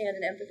understand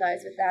and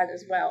empathize with that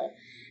as well.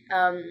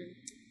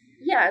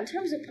 In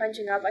terms of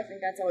punching up, I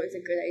think that's always a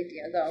good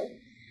idea, though.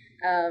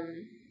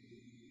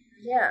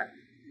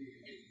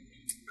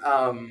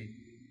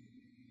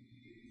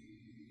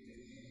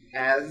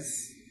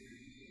 As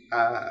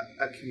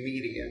a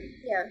comedian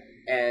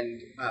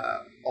and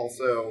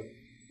also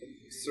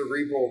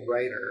cerebral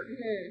writer,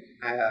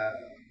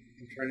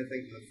 I'm trying to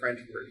think of the French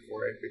word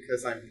for it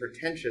because I'm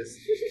pretentious,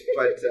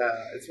 but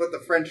it's what the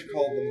French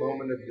call the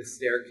moment of the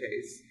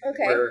staircase,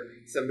 where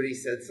somebody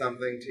said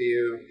something to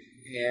you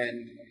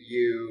and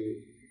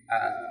you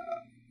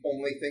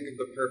only think of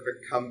the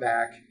perfect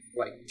comeback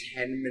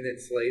 10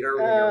 minutes later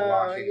when you're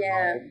walking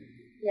home.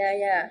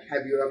 Yeah.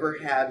 Have you ever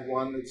had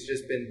one that's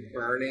just been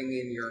burning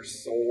in your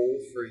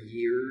soul for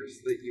years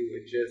that you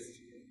would just...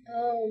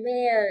 Oh,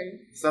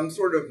 man. Some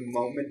sort of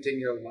moment in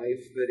your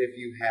life that if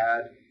you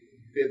had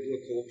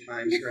biblical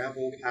time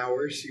travel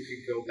powers, you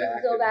could go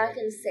back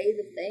and say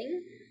the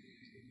thing?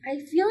 I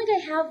feel like I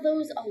have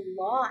those a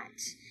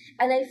lot.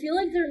 And I feel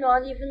like they're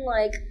not even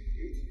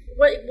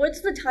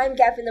what's the time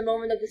gap in the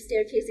moment of the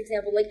staircase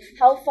example?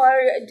 How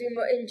far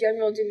in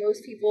general do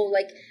most people,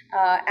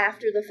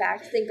 after the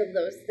fact think of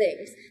those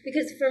things?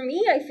 Because for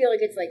me, I feel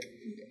like it's,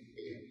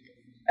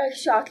 a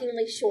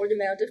shockingly short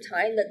amount of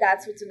time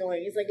that's what's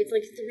annoying. It's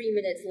 3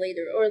 minutes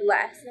later or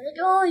less. And I'm like,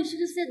 oh, you should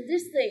have said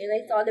this thing. And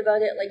I thought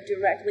about it,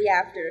 directly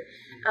after.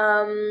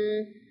 I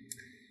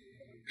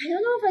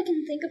don't know if I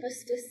can think of a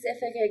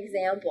specific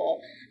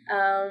example.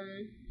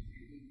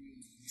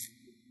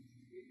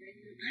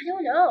 I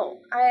don't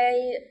know.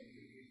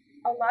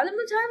 A lot of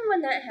the time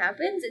when that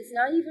happens, it's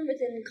not even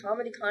within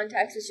comedy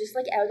context. It's just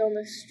out on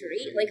the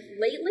street.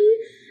 Lately,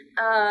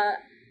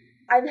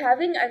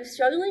 I'm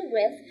struggling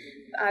with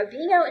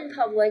being out in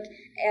public,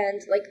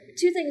 and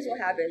two things will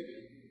happen.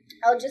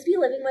 I'll just be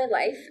living my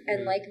life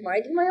and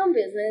minding my own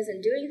business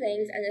and doing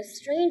things, and a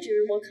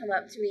stranger will come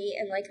up to me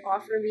and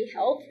offer me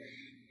help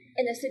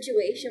in a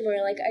situation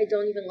where I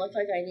don't even look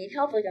like I need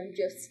help. I'm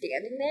just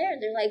standing there,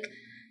 and they're like,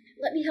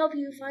 let me help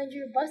you find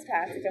your bus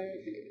pass. I'm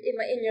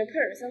in your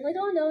purse. I'm like,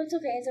 oh no, it's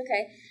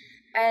okay.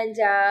 And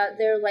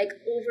they're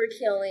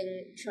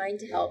overkilling, trying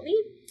to help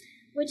me,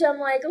 which I'm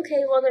like,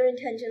 okay, well, their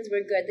intentions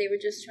were good. They were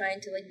just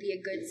trying to be a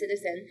good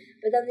citizen.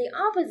 But then the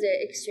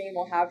opposite extreme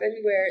will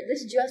happen, where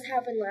this just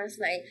happened last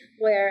night,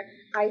 where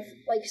I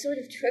sort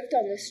of tripped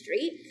on the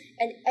street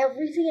and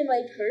everything in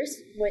my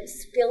purse went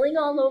spilling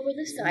all over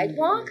the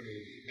sidewalk.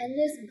 And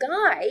this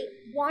guy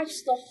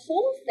watched the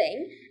whole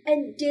thing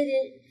and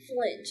didn't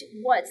flinch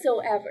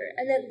whatsoever.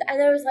 And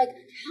I was like,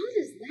 how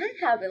does that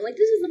happen?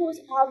 This is the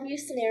most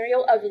obvious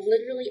scenario of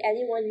literally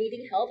anyone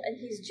needing help, and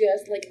he's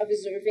just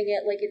observing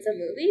it like it's a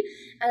movie.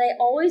 And I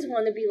always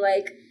want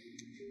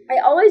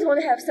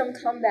to have some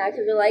comeback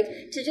and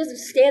be to just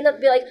stand up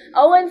and be like,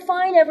 oh, I'm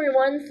fine,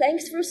 everyone.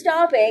 Thanks for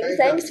stopping.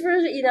 Thanks for,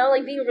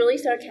 being really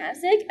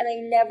sarcastic. And I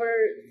never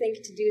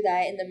think to do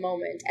that in the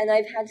moment. And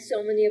I've had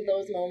so many of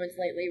those moments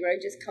lately where I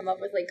just come up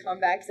with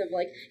comebacks of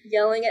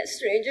yelling at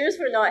strangers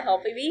for not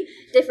helping me,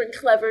 different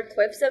clever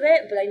quips of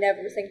it, but I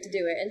never think to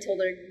do it until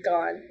they're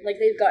gone.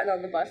 They've gotten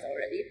on the bus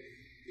already.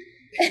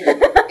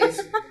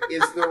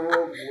 Is there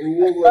a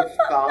rule of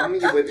thumb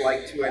you would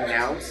like to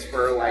announce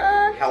for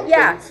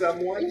helping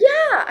someone?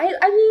 Yeah,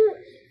 I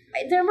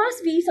mean, there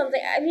must be something.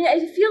 I mean, I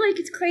feel like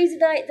it's crazy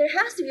that there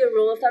has to be a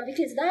rule of thumb,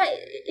 because that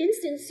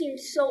instance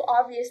seemed so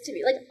obvious to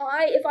me.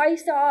 If I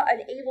saw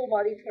an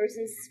able-bodied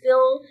person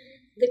spill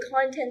the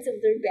contents of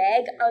their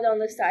bag out on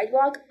the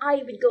sidewalk,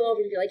 I would go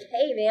over and be like,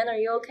 hey man, are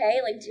you okay?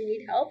 Do you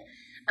need help?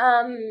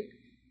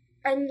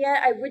 And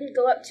yet I wouldn't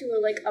go up to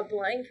a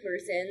blind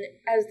person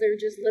as they're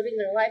just living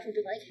their life and be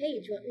like, hey,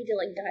 do you want me to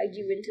guide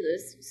you into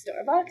this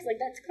Starbucks?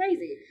 That's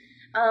crazy.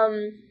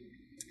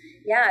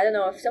 I don't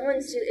know,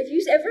 if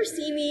you ever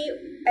see me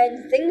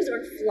and things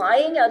are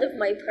flying out of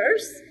my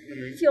purse,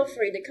 feel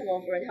free to come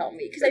over and help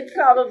me, because I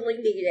probably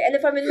need it. And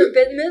if I'm in the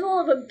middle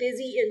of a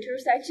busy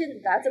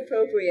intersection, that's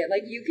appropriate.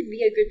 You could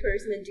be a good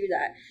person and do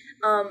that.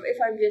 If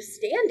I'm just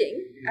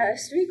standing at a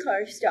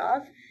streetcar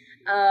stop,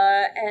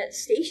 at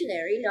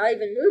stationary, not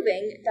even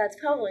moving, that's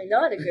probably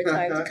not a good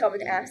time to come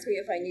and ask me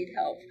if I need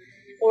help,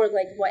 or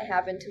what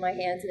happened to my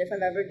hands and if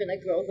I'm ever gonna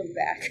grow them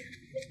back.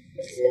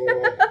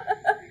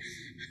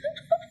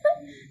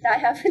 That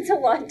happens a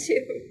lot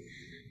too.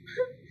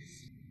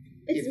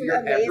 It's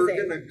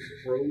amazing.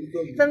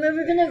 If I'm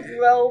ever gonna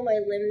grow my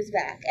limbs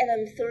back, and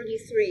I'm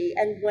 33,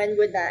 and when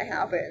would that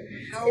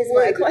happen?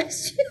 My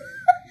question.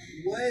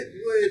 What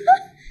would...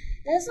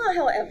 That's not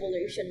how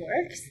evolution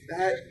works.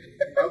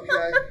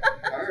 Okay,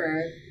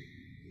 alright.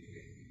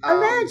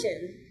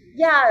 Imagine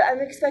Yeah, I'm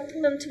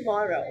expecting them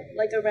tomorrow,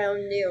 like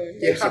around noon.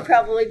 They Yeah. should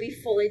probably be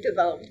fully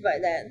developed by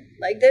then.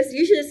 Like this,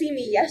 you should have seen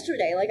me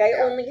yesterday. Like I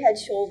Yeah. only had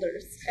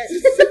shoulders.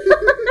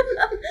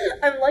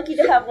 I'm lucky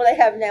to have what I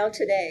have now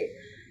today.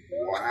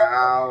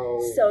 Wow.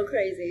 So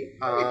crazy.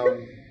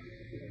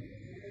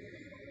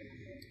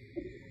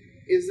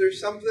 Is there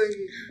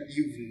something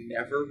you've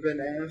never been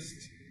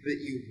asked that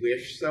you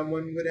wish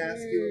someone would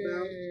ask you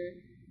about?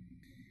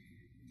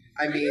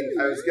 I mean,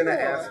 I was gonna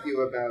ask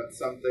you about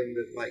something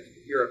that, like,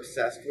 you're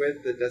obsessed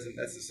with that doesn't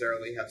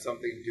necessarily have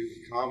something to do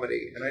with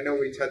comedy. And I know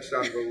we touched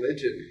on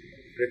religion,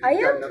 but if I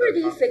you've got am another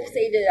pretty hot one-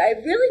 fixated. I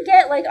really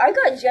get, like, I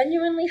got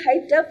genuinely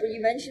hyped up when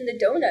you mentioned the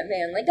Donut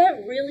Man. Like,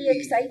 that really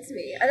excites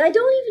me. And I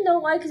don't even know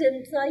why, because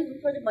it's not even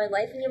part of my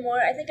life anymore.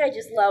 I think I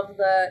just love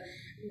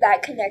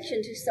that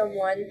connection to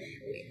someone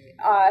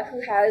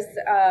who has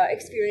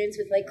experience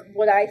with, like,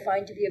 what I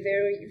find to be a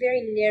very,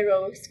 very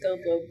narrow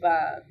scope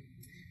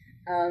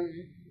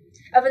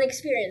of an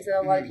experience that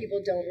a lot of people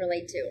don't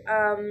relate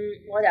to.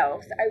 What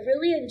else? I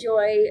really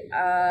enjoy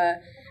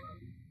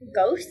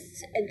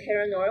ghosts and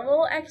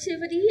paranormal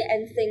activity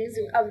and things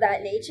of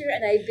that nature,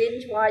 and I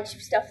binge watch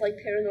stuff like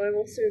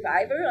Paranormal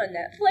Survivor on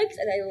Netflix,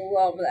 and I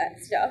love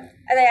that stuff.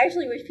 And I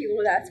actually wish people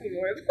would ask me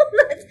more about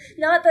that.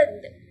 Not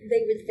that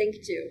they would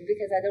think to,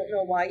 because I don't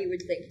know why you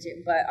would think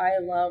to, but I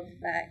love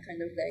that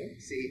kind of thing.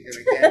 See,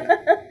 and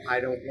again,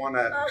 I don't want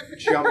to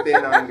jump in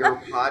on your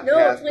podcast,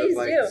 No, please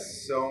but, like, do.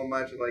 so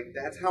much, like,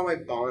 that's how I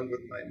bond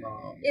with my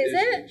mom. Is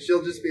it?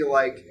 She'll just be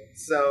like,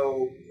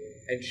 so,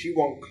 and she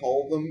won't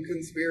call them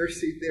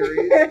conspiracy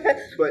theories,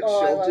 but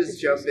Oh, I she'll love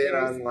just jump in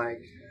conspiracy on,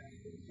 like,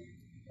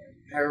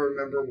 I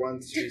remember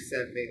once she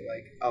sent me,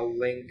 like, a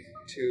link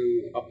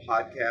to a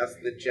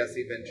podcast that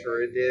Jesse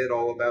Ventura did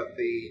all about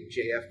the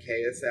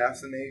JFK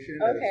assassination.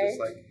 And Okay. it's just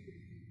like,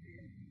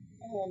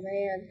 Oh,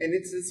 man. and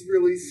it's this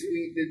really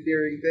sweet,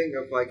 endearing thing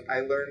of, like,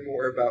 I learned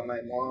more about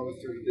my mom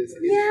through this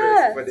interest,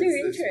 Yeah, but through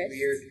it's this interest.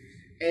 weird.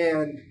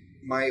 And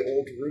my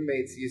old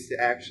roommates used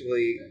to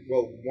actually,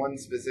 well, one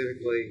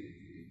specifically,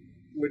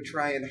 would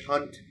try and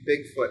hunt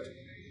Bigfoot.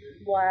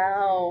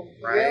 Wow.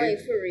 Right? Really?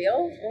 For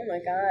real? Oh, my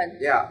God.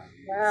 Yeah.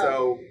 Wow.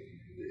 So,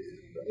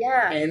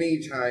 Yeah.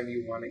 anytime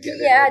you want to get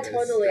Yeah, into this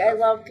totally. stuff. I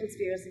love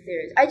conspiracy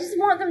theories. I just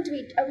want them to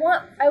be. I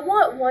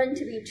want one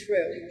to be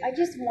true. I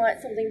just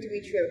want something to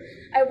be true.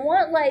 I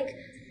want like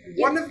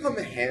One of them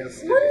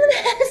has to one of them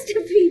has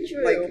to be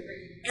true. like,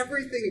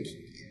 everything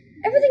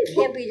Everything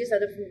can't be just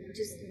out of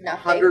just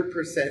nothing.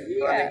 100%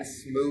 Yeah. running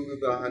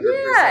smooth 100%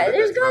 Yeah, of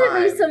there's the gotta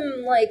time. be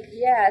some like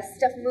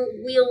stuff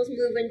wheels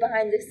moving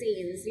behind the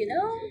scenes. You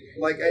know?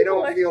 Like, I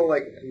don't feel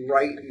like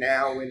right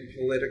now in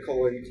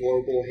political and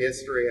global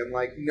history, I'm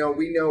like, no,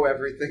 we know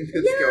everything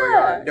that's going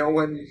Yeah. on. No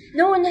one,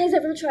 No one has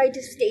ever tried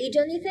to stage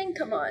anything.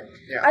 Come on.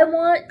 yeah. I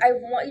want,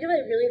 you know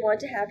what I really want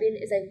to happen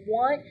is I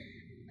want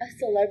a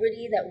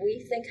celebrity that we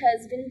think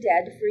has been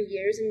dead for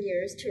years and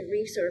years to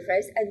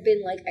resurface and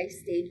been like, I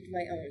staged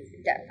my own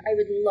death. I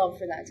would love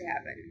for that to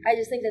happen. I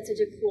just think that's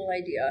such a cool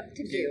idea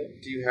to do.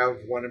 Do you have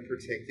one in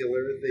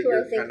particular that Who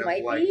you're I think kind of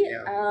might like, be?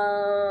 yeah.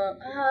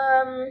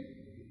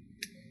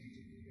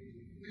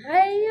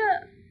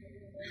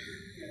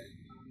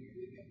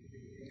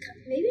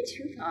 Maybe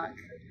Tupac.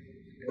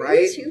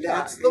 Right? Tupac.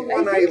 That's the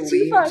one I think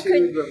lean Tupac to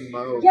could- the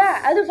most.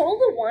 Yeah, out of all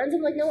the ones,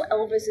 I'm like, no,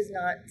 Elvis is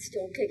not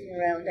still kicking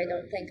around, I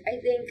don't think. I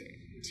think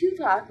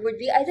Tupac would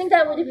be, I think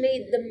that would have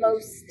made the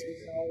most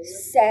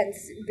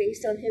sense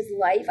based on his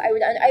life. I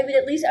would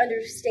at least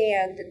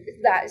understand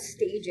that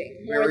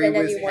staging more Where he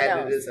than was anyone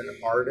headed else. as an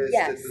artist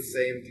Yes. at the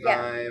same Yeah.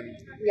 time.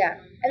 Yeah,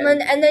 and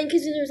then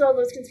because there's all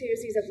those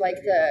conspiracies of like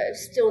the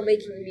still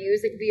making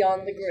music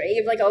beyond the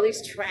grave, like all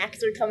these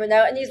tracks are coming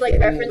out, and he's like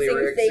Hidden referencing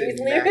lyrics things,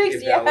 in lyrics,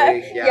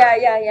 Machiavelli,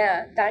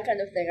 yeah, that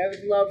kind of thing. I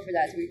would love for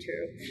that to be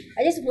true.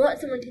 I just want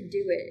someone to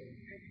do it,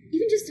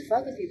 even just to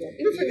fuck with people,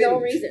 even for no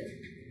Even- reason.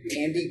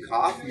 Andy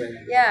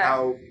Kaufman, Yeah.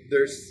 how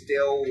there's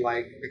still,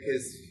 like,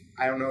 because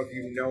I don't know if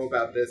you know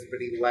about this, but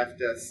he left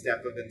a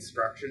step of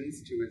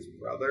instructions to his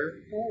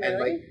brother. Oh, And,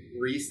 really? like,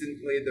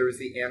 recently there was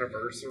the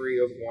anniversary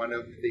of one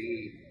of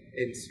the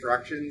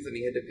instructions, and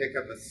he had to pick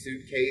up a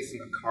suitcase in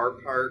a car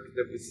park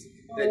that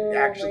Oh,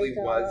 actually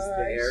my was gosh.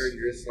 there, and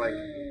you're just like,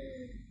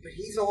 but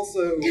he's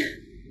also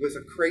was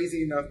a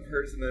crazy enough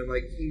person that,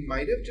 like, he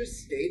might have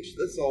just staged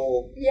this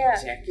all Yeah.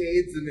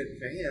 decades in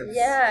advance.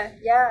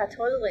 Yeah,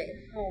 totally.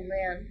 Oh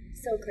man,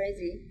 so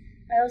crazy.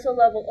 I also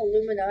love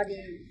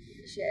Illuminati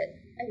shit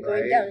and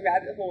going Right. down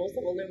rabbit holes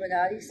of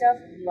Illuminati stuff.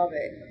 Love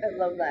it. I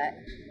love that.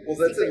 Well,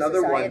 that's Secret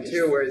another one societies.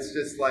 too, where it's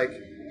just like,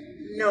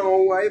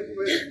 no,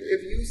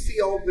 if you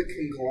see all the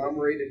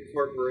conglomerated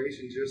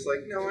corporations, you're just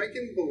like, no, I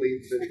can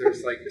believe that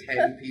there's like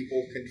 10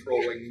 people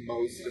controlling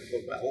most of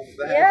the wealth.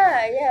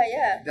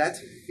 Yeah. That's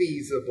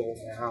feasible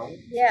now.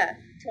 Yeah,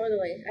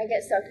 totally. I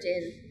get sucked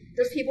in.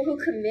 There's people who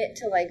commit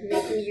to like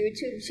making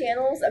YouTube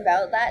channels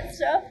about that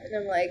stuff, and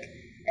I'm like,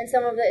 and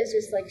some of it is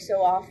just like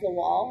so off the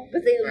wall,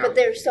 but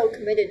they're so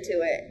committed to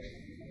it.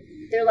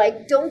 They're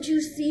like, don't you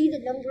see the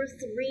number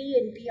 3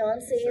 in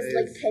Beyonce's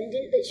like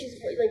pendant that she's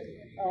like?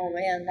 Oh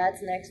man,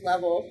 that's next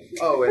level.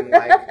 Oh, and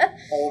like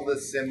all the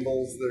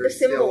symbols that are The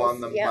symbols, still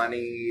on the yeah.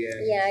 money.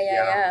 And,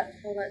 Yeah.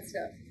 All that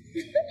stuff.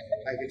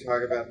 I could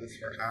talk about this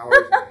for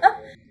hours.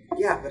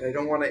 Yeah, but I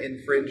don't want to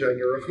infringe on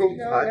your own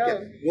No,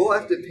 podcast. no. We'll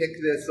have to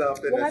pick this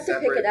up in We'll a have to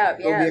pick separate. it up,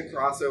 It'll yeah. be a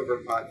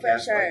crossover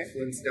podcast, For sure. like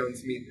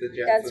Flintstones meet the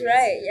Jetsons. That's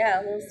right.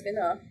 Yeah, a little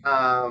spin-off.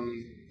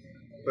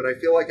 But I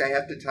feel like I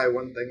have to tie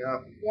one thing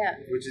up, Yeah.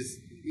 which is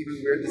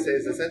even weird to say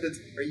as a sentence.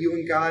 Are you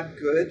and God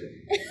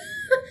good?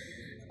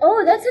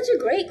 Oh, that's such a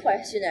great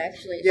question,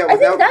 actually. Yeah, I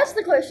think without- that's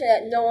the question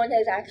that no one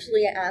has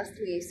actually asked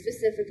me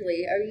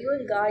specifically. Are you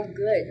and God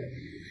good?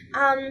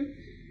 And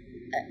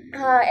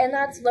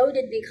that's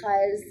loaded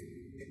because,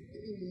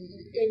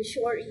 in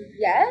short,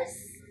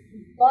 yes,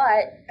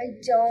 but I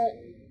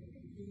don't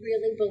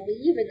really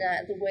believe in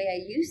that the way I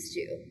used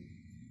to.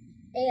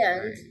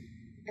 And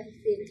I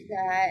think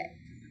that,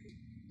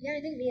 yeah,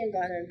 I think me and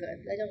God are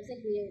good. I don't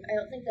think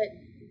that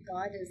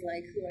God is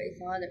like who I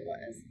thought it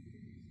was.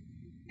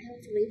 I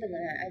don't believe in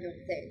that, I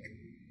don't think.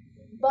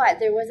 But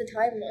there was a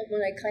time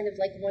when I kind of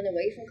like went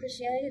away from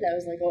Christianity that I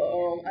was like,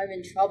 oh, I'm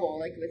in trouble,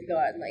 like with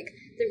God. Like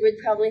there would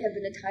probably have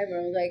been a time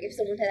where like if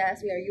someone had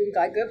asked me, "Are you and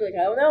God good?" I'd be like,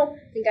 I don't know.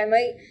 I think I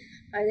might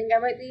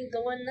be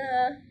going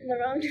in the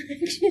wrong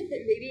direction.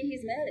 Maybe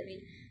he's mad at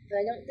me, but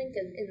I don't think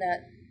in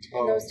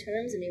those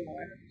terms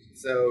anymore.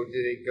 So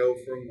did it go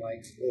from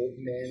like old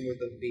men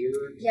with a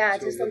beard? Yeah, to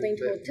to a something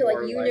little bit to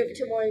like more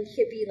to more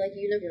hippie like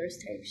universe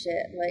type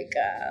shit. Like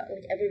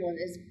everyone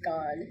is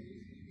God.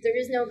 There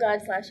is no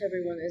God /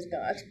 everyone is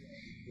God.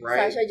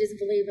 right? / I just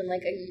believe in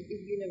like a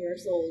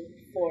universal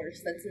force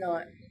that's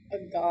not a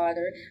god,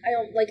 or I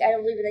don't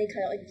believe in any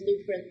kind of like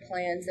blueprint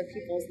plans of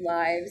people's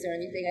lives or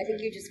anything. I think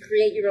you just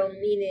create your own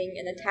meaning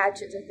and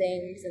attach it to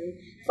things and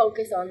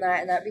focus on that,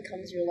 and that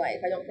becomes your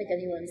life. I don't think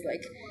anyone's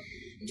like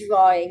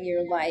drawing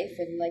your life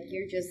and like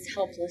you're just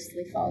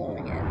helplessly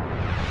following it.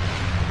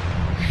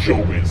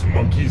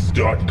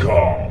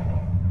 ShowbizMonkeys.com